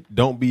said,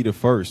 don't be the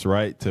first,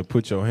 right? To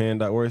put your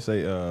hand out. Where it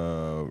say,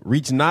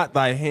 reach not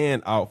thy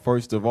hand out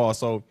first of all.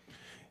 So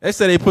they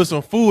say they put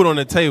some food on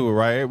the table,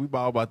 right? We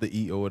all about to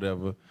eat or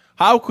whatever.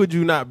 How could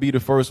you not be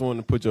the first one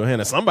to put your hand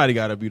out? Somebody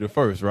got to be the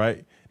first,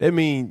 right? That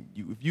means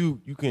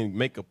you can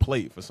make a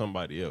plate for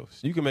somebody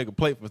else. You can make a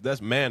plate for,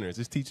 that's manners.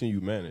 It's teaching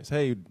you manners.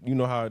 Hey, you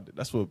know how,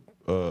 that's what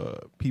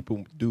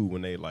people do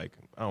when they like,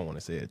 I don't want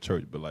to say at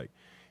church, but like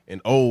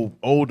in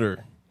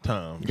older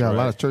times. You got right? a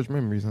lot of church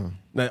memories, huh?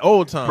 Like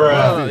old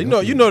times.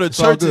 You know the It's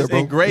all church is good, bro.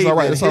 engraved It's all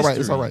right. in It's all right.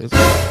 history. It's all right. It's all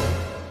right.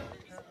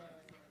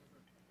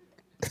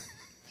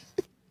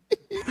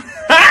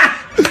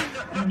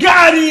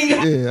 Got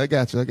him! Yeah, I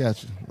got you.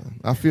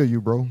 I feel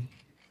you, bro.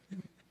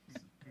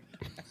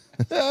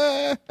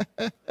 30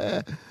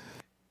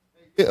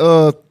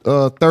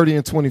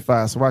 and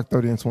 25. Sirach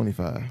 30 and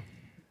 25.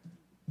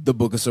 The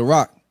book of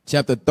Sirach,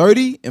 chapter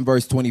 30 and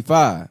verse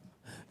 25.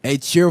 A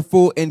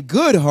cheerful and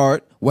good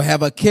heart will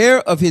have a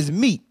care of his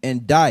meat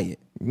and diet.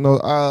 You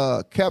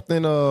know,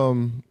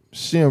 Captain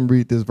Shem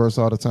read this verse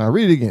all the time.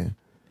 Read it again.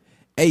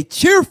 A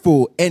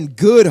cheerful and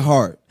good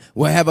heart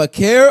will have a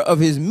care of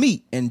his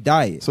meat and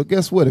diet. So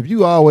guess what? If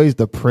you always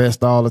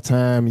depressed all the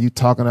time, you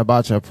talking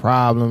about your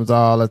problems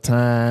all the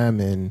time,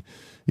 and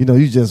you know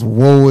you just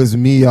woe is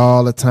me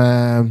all the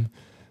time,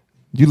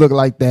 you look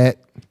like that.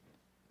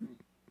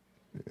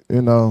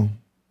 You know,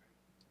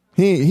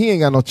 he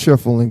ain't got no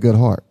cheerful and good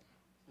heart.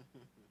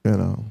 You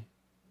know.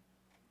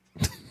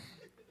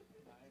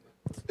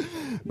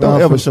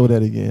 Don't ever show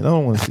that again. I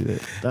don't want to see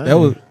that. That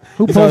was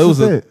Who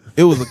posted that?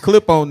 It was a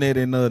clip on that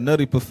in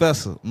Nutty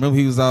Professor. Remember,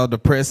 he was all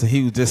depressed and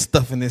he was just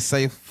stuffing his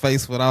safe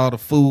face with all the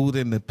food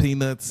and the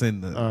peanuts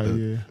and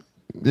the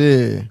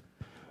Yeah.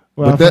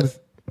 Well, But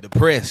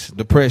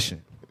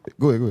depression.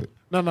 Go ahead.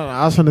 No.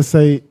 I was trying to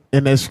say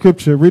in that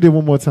scripture, read it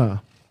one more time.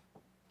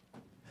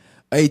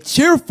 A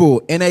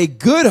cheerful and a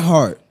good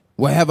heart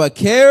will have a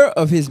care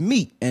of his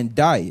meat and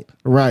diet.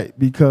 Right,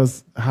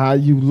 because how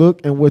you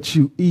look and what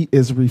you eat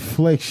is a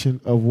reflection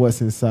of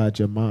what's inside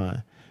your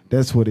mind.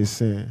 That's what it's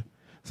saying.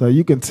 So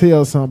you can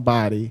tell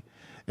somebody,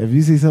 if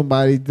you see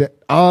somebody that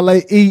all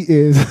they eat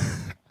is,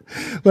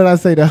 what I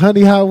say, the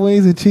honey hot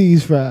wings and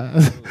cheese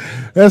fries.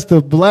 That's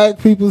the black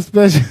people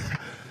special.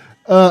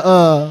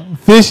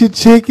 Fish and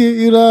chicken,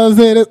 you know what I'm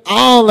saying? That's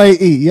all they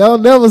eat. Y'all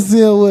never see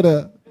them with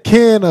a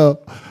can of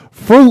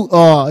fruit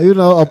or, you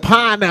know, a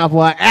pineapple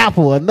or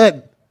apple or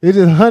nothing. It's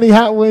just honey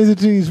hot wings and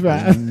cheese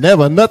fries.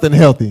 Never nothing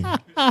healthy.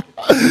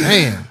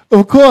 Man.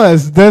 Of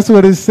course, that's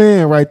what it's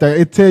saying right there.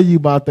 It tell you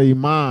about their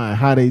mind,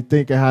 how they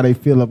think and how they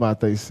feel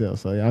about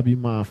themselves. So y'all be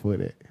mindful of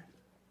that.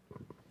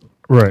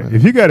 Right.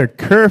 If you got a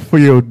curve for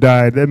your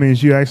diet, that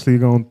means you actually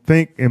gonna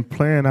think and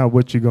plan out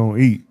what you're gonna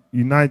eat.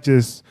 You're not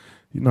just,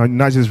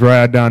 not just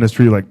ride down the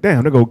street like,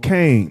 damn, there go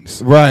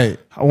Cane's. Right.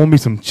 I want me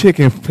some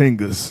chicken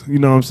fingers. You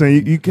know what I'm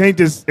saying? You can't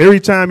just, every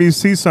time you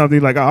see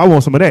something like, oh, I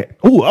want some of that.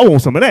 Oh, I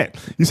want some of that.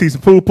 You see some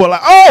food pull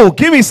like, oh,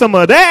 give me some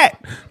of that.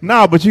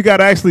 No, but you got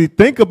to actually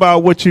think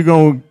about what you're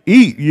going to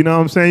eat. You know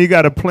what I'm saying? You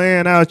got to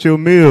plan out your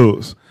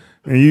meals.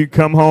 And you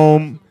come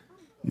home,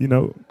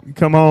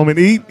 and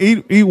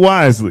eat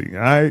wisely.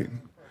 All right?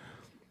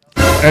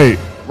 Hey.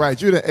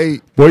 Right, you done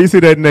ate. Boy, you see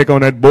that neck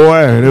on that boy,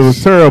 and it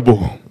was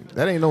terrible.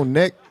 That ain't no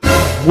neck.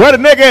 Where the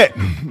neck at?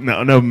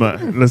 No, never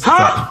mind. Let's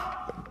stop.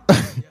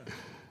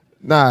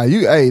 Nah,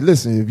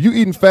 listen, if you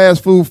eating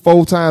fast food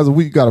 4 times a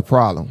week, you got a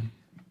problem.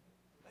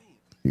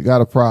 You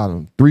got a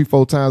problem.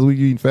 3-4 times a week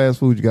you eating fast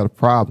food, you got a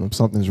problem.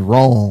 Something's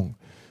wrong.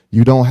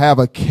 You don't have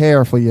a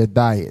care for your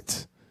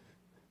diet.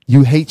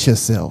 You hate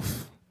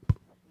yourself.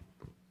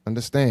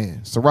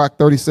 Understand. Sirach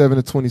 37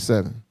 and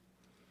 27.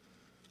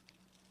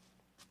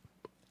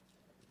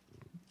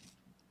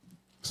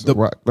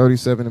 Sirach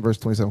 37 and verse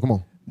 27. Come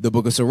on. The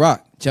book of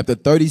Sirach, chapter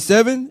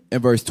 37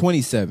 and verse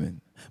 27.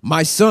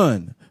 My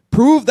son,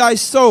 prove thy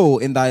soul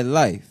in thy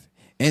life,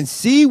 and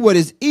see what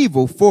is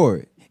evil for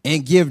it,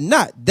 and give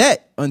not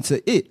that unto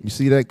it. You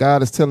see that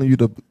God is telling you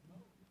to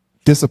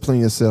discipline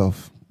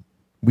yourself.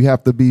 We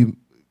have to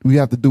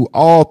do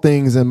all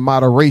things in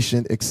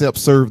moderation except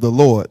serve the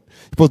Lord.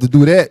 You're supposed to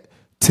do that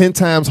 10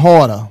 times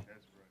harder.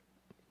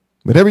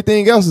 But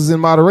everything else is in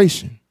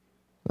moderation.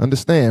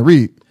 Understand?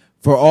 Read.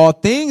 For all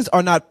things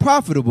are not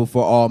profitable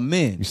for all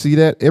men. You see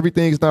that?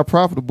 Everything is not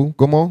profitable.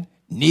 Come on.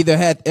 Neither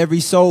hath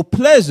every soul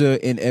pleasure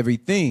in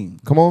everything.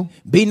 Come on.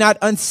 Be not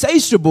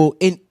unsatiable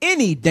in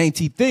any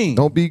dainty thing.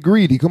 Don't be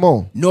greedy. Come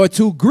on. Nor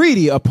too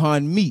greedy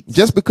upon meat.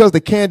 Just because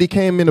the candy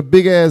came in a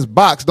big ass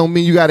box don't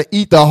mean you got to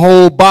eat the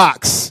whole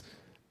box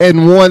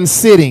in one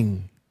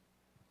sitting.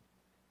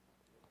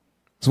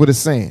 That's what it's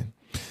saying.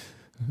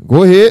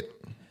 Go ahead.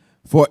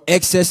 For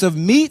excess of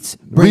meats.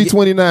 Read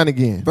 29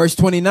 again. Verse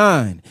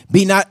 29.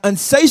 Be not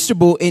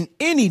unsatiable in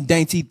any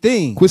dainty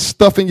thing. Quit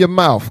stuffing your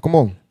mouth. Come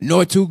on.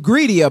 Nor too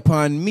greedy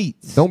upon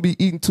meats. Don't be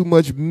eating too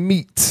much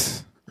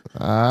meat.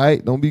 All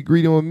right. Don't be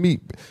greedy on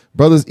meat.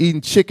 Brothers eating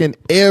chicken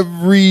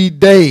every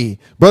day.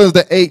 Brothers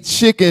that ate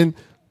chicken,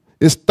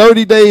 it's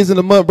 30 days in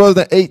a month. Brothers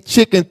that ate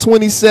chicken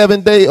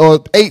 27 days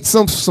or ate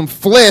some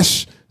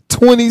flesh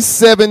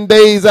 27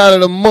 days out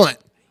of the month.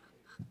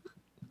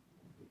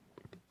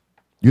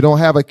 You don't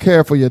have a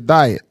care for your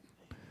diet.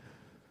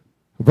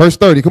 Verse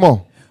 30, come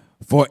on.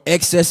 For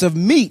excess of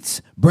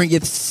meats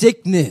bringeth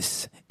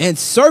sickness, and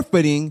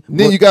surfeiting.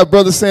 Then you got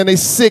brothers saying they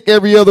sick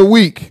every other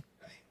week.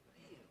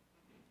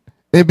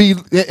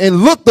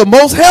 And look the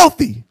most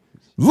healthy.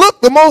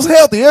 Look the most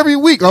healthy every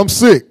week. I'm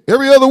sick.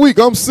 Every other week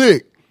I'm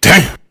sick.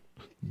 Damn.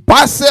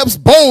 Biceps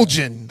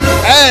bulging.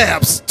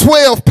 Abs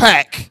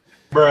 12-pack.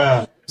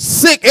 Bruh.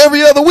 Sick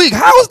every other week.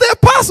 How is that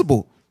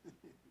possible?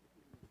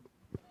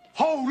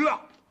 Hold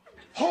up.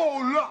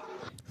 Hold up.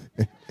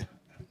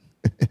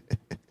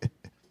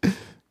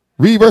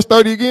 Read verse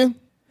 30 again.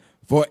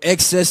 For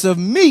excess of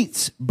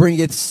meats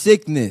bringeth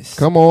sickness.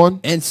 Come on.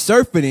 And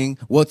surfeiting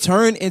will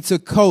turn into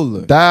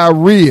choler.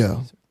 Diarrhea.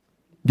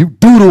 You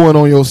doodling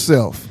on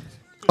yourself.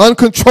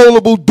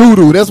 Uncontrollable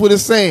doodle. That's what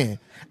it's saying.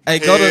 Hey,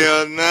 go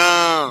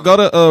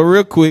to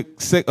real quick.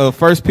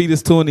 1 Peter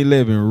 2 and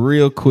 11.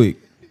 Real quick.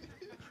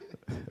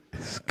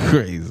 It's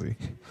crazy.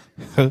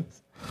 1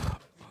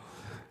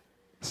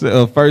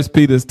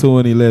 Peter 2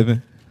 and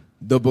 11.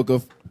 The book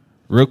of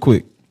Real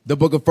quick. The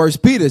book of 1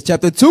 Peter,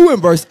 chapter 2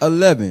 and verse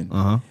 11.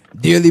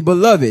 Dearly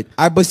beloved,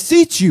 I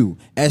beseech you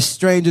as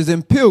strangers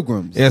and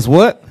pilgrims. As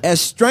what?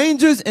 As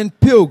strangers and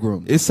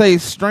pilgrims. It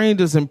says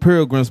strangers and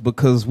pilgrims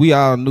because we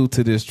are new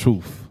to this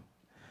truth,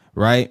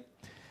 right?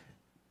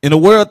 In the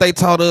world, they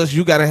taught us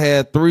you got to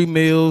have 3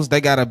 meals.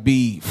 They got to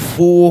be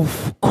full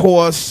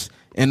course.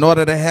 In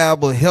order to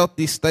have a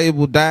healthy,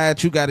 stable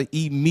diet, you got to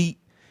eat meat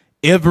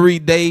every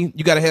day.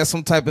 You got to have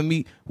some type of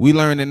meat. We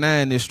learning now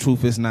in this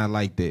truth, it's not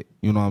like that.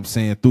 You know what I'm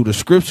saying? Through the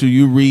scripture,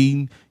 you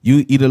read,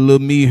 you eat a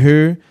little meat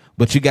here,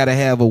 but you got to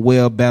have a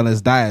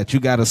well-balanced diet. You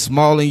got to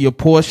smaller your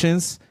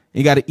portions.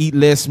 You got to eat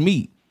less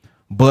meat.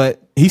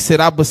 But he said,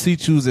 I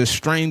beseech you as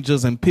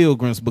strangers and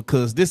pilgrims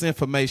because this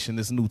information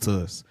is new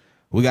to us.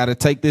 We got to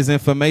take this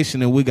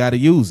information and we got to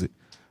use it,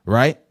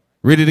 right?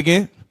 Read it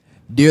again.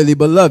 Dearly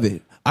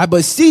beloved, I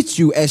beseech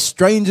you as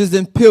strangers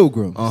and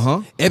pilgrims,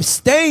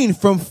 abstain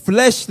from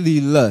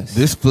fleshly lust.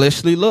 This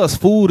fleshly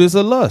lust, food is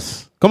a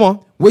lust. Come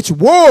on. Which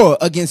war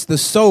against the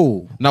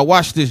soul. Now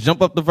watch this.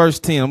 Jump up to verse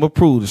 10. I'm going to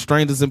prove the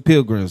strangers and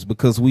pilgrims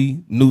because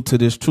we new to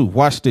this truth.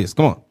 Watch this.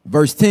 Come on.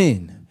 Verse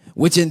 10.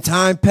 Which in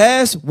time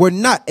past were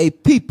not a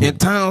people. In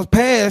times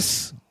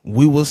past,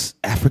 we was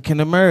African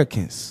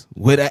Americans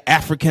with an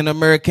African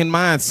American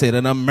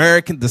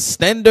mindset, the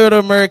standard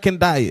American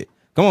diet.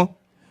 Come on.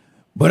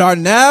 But are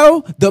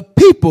now the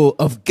people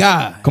of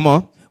God. Come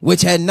on.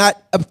 Which had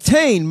not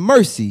obtained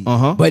mercy,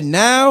 but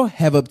now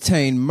have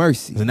obtained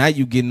mercy. So now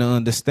you getting the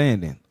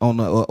understanding on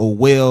a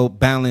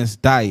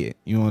well-balanced diet.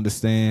 You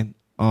understand?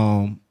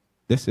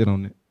 That's it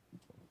on it.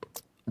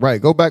 Right.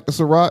 Go back to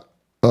Sirach.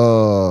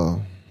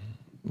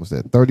 What's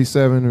that?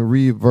 37 and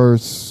read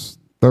verse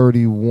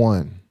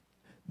 31.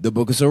 The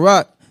book of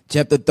Sirach,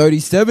 chapter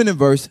 37 and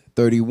verse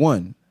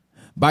 31.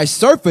 By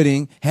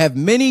surfeiting have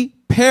many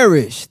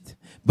perished,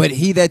 but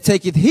he that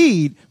taketh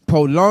heed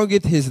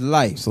prolongeth his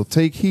life. So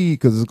take heed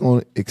because it's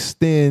going to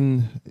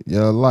extend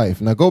your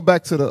life. Now go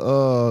back to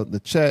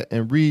the chat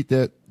and read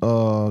that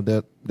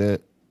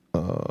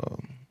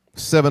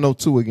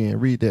 702 again.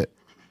 Read that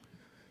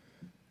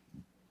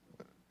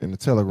in the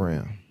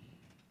Telegram.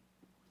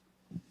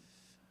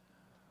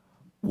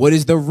 What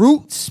is the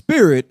root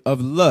spirit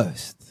of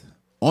lust?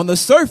 On the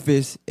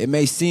surface, it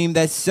may seem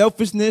that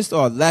selfishness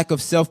or lack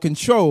of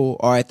self-control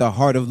are at the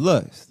heart of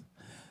lust.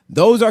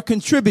 Those are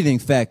contributing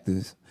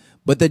factors,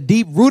 but the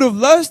deep root of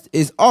lust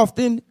is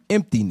often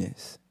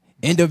emptiness.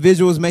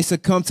 Individuals may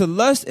succumb to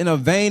lust in a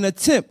vain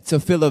attempt to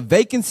fill a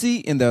vacancy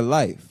in their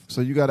life.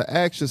 So you got to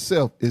ask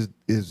yourself,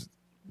 is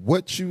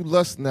what you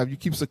lust now, if you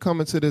keep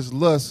succumbing to this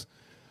lust,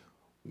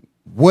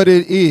 what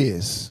it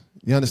is.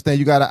 You understand?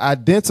 You got to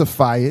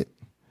identify it.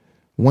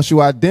 Once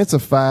you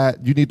identify it,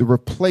 you need to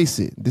replace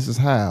it. This is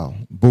how.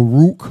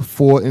 Baruch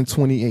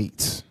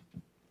 4:28.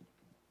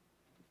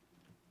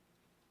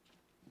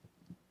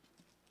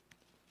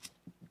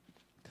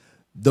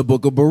 The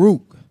book of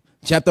Baruch,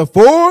 chapter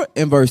 4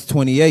 and verse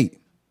 28.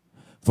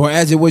 For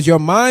as it was your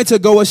mind to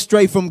go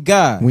astray from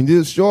God. When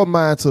it's your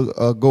mind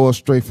to go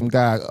astray from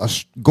God,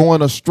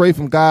 going astray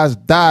from God's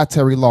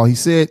dietary law, he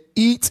said,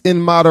 eat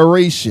in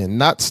moderation,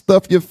 not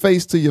stuff your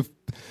face till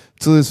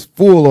it's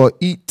full, or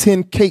eat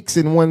 10 cakes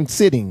in one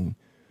sitting.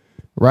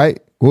 Right?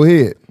 Go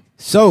ahead.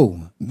 So,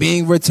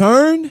 being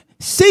returned,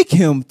 seek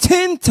him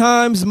 10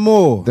 times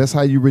more. That's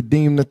how you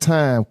redeem the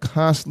time,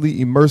 constantly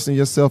immersing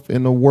yourself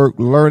in the work,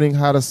 learning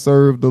how to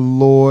serve the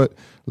Lord,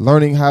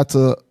 learning how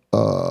to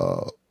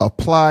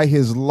apply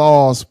his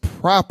laws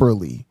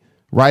properly,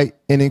 right?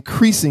 And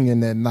increasing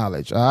in that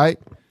knowledge, all right?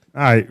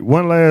 All right,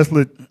 one last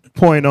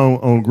point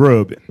on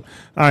grubbing.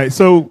 All right,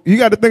 so you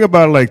got to think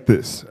about it like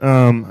this.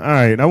 All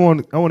right, I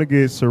want to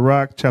get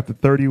Sirach chapter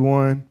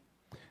 31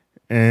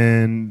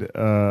 and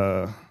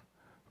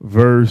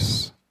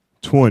verse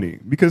 20,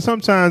 because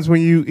sometimes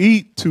when you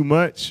eat too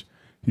much,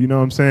 you know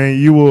what I'm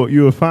saying, you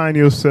will find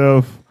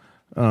yourself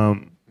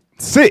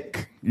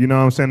sick. You know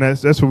what I'm saying?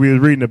 That's what we was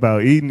reading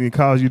about. Eating, it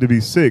causes you to be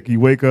sick. You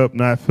wake up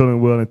not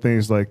feeling well and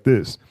things like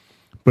this.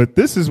 But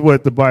this is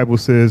what the Bible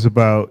says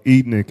about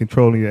eating and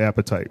controlling your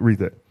appetite. Read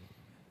that.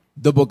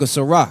 The book of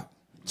Sirach,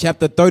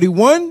 chapter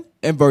 31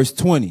 and verse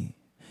 20.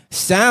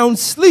 Sound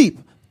sleep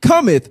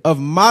cometh of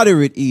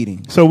moderate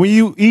eating. So when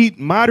you eat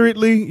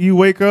moderately, you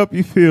wake up,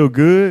 you feel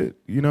good.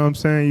 You know what I'm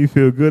saying? You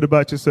feel good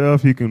about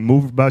yourself. You can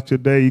move about your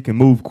day. You can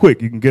move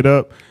quick. You can get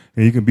up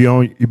and you can be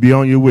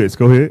on your wits.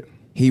 Go ahead.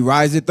 He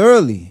riseth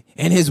early,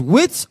 and his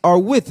wits are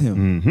with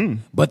him. Mm-hmm.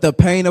 But the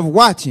pain of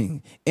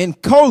watching, and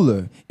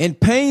choler, and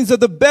pains of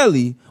the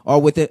belly are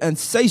with an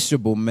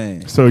insatiable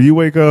man. So you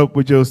wake up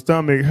with your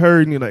stomach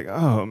hurting. You're like,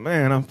 oh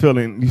man,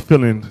 you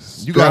feeling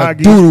You got to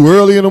groggy. doo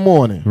early in the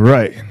morning.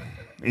 Right.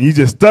 And you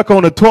just stuck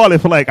on the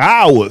toilet for like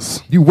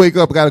hours. You wake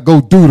up, got to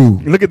go doo-doo.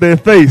 Look at their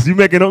face. You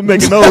making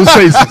those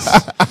faces.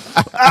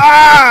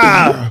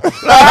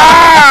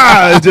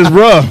 It's just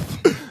rough.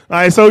 All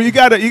right, so you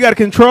gotta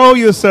control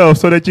yourself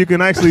so that you can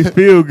actually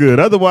feel good.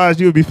 Otherwise,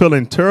 you'll be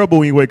feeling terrible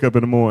when you wake up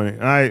in the morning.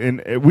 All right,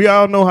 and we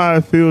all know how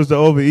it feels to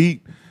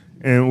overeat,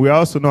 and we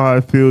also know how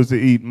it feels to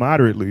eat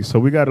moderately. So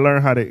we got to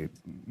learn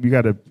you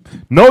got to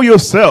know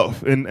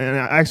yourself and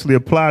actually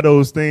apply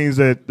those things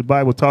that the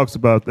Bible talks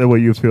about. That way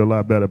you'll feel a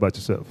lot better about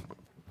yourself.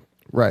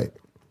 Right.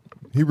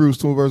 Hebrews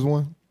 2 verse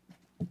 1.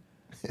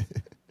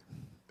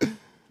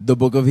 The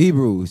book of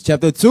Hebrews,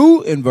 chapter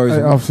 2 and verse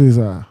 1.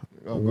 Officer,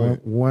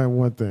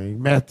 one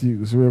thing.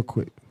 Matthews, real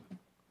quick.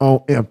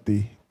 On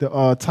empty.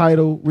 The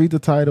title, read the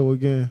title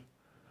again.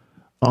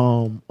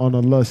 On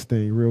the lust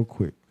thing, real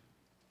quick,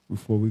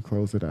 before we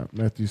close it out.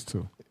 Matthews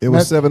 2. It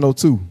was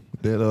 702.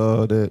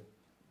 That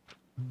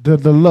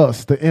The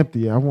lust, the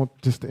empty. I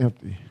want just the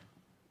empty.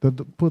 Read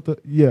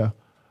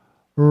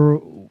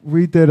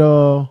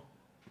that.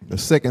 the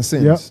second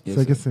sentence. Yep.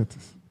 Second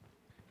sentence.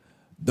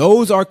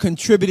 Those are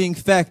contributing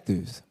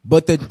factors,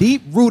 but the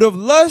deep root of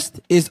lust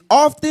is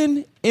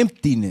often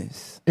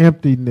emptiness.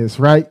 Emptiness,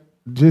 right?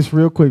 Just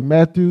real quick,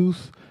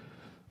 Matthews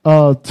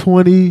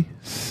 20,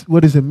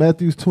 what is it,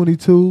 Matthews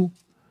 22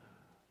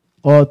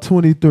 or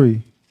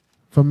 23,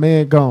 for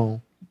man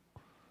gone,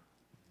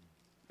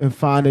 and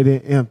find it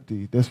in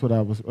empty. That's what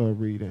I was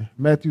reading.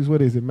 Matthews,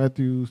 what is it,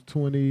 Matthews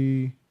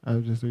 20, I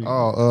was just reading.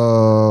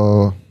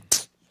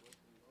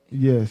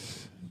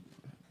 Yes.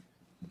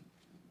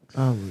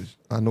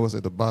 I know it's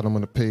at the bottom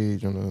of the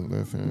page on the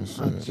left hand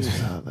side. I just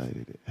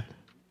highlighted it.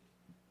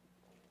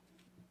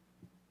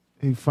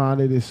 He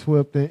found it is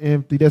swept and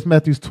empty. That's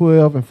Matthews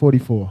 12 and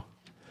 44.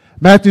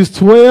 Matthews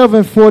 12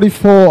 and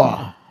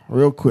 44.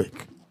 Real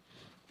quick.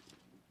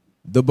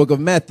 The book of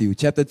Matthew,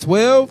 chapter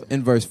 12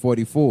 and verse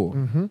 44.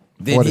 Mm-hmm.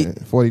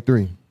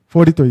 43.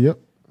 43, yep.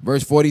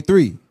 Verse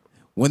 43.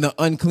 When the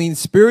unclean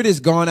spirit is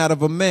gone out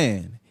of a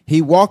man,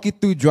 he walketh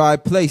through dry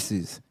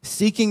places,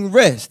 seeking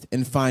rest,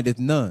 and findeth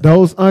none.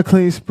 Those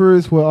unclean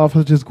spirits were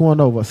often just going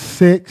over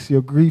sex,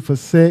 your greed for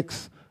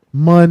sex,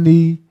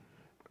 money,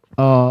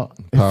 and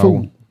Power,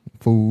 food.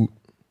 food.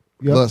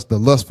 Yep. The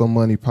lust for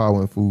money, power,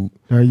 and food.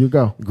 There you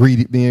go.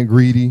 Being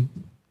greedy.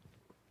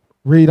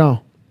 Read on.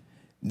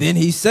 Then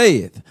he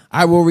saith,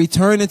 I will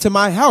return into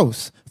my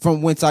house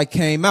from whence I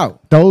came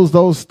out.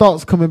 Those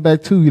thoughts coming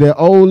back to you, that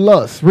old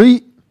lust.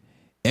 Read.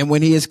 And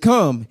when he is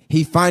come,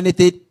 he findeth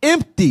it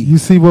empty. You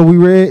see what we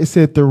read? It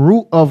said the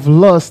root of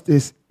lust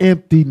is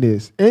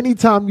emptiness.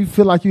 Anytime you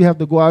feel like you have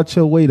to go out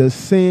your way to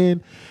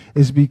sin,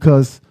 it's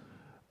because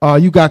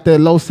you got that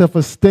low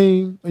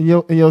self-esteem in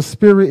your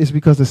spirit. It's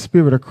because the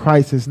spirit of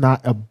Christ is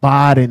not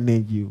abiding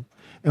in you.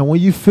 And when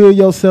you feel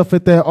yourself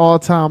at that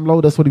all-time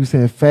low, that's what he was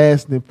saying,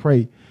 fast and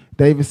pray.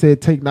 David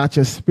said, take not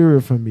your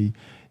spirit from me.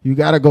 You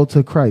got to go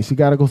to Christ. You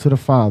got to go to the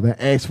Father and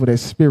ask for that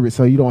spirit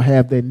so you don't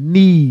have that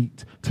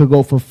need to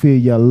go fulfill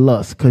your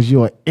lust because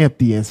you're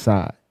empty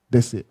inside.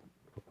 That's it.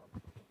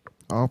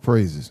 All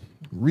praises.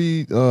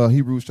 Read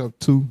Hebrews chapter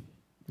 2,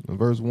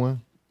 verse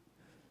 1.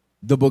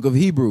 The book of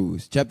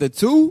Hebrews, chapter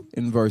 2,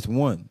 and verse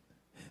 1.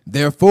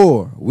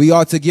 Therefore, we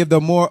ought to give the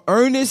more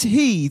earnest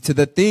heed to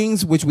the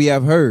things which we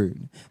have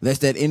heard,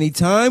 lest at any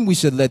time we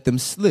should let them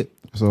slip.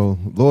 So,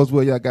 Lord's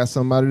will, y'all got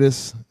something out of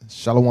this?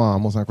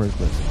 Shalom, most high praise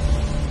place.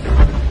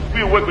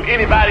 We work with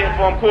anybody and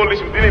form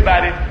coalition with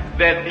anybody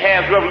that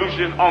has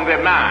revolution on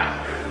their mind.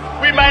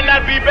 We might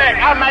not be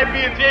back. I might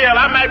be in jail.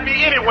 I might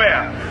be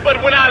anywhere.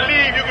 But when I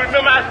leave, you can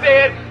remember I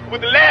said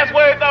with the last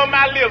words on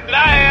my lips that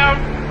I am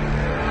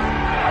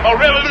a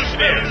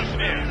revolutionary.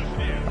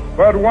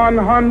 But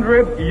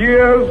 100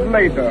 years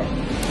later,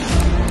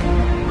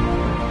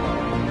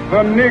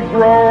 the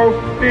Negro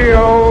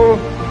still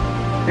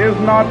is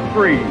not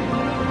free.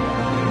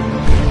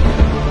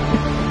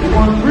 We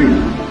want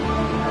freedom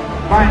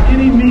by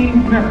any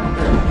means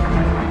necessary.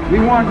 We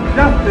want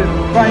justice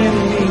by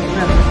any means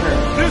necessary.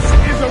 This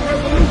is a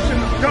revolution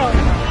of God.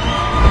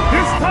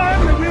 This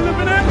time that we're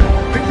living in,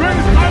 the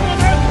greatest time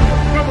on earth,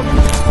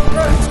 revolution.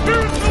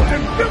 Spiritual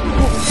and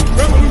biblical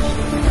revolution.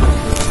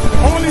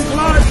 All these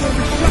lives will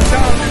be shut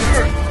down in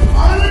earth.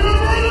 I am a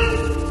brother.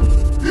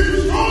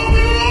 He's strong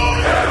in Lord.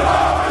 His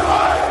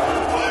life.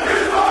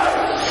 His life.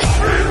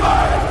 His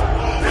life.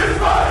 His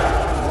life.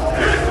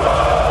 His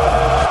life.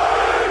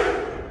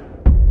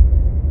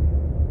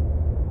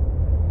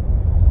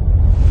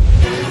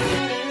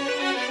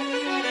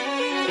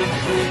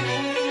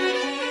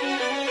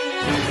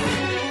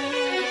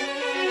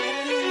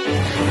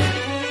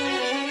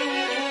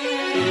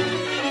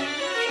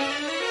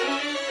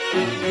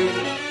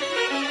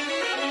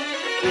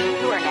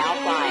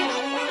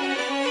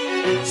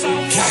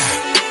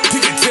 You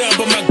can tell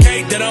by my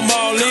gait that I'm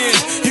all in.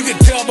 You can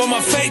tell by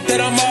my faith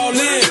that I'm all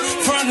in.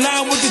 Front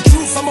line with the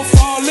truth, I'ma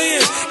fall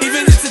in.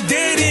 Even if it's a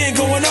dead end,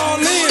 going all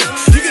in.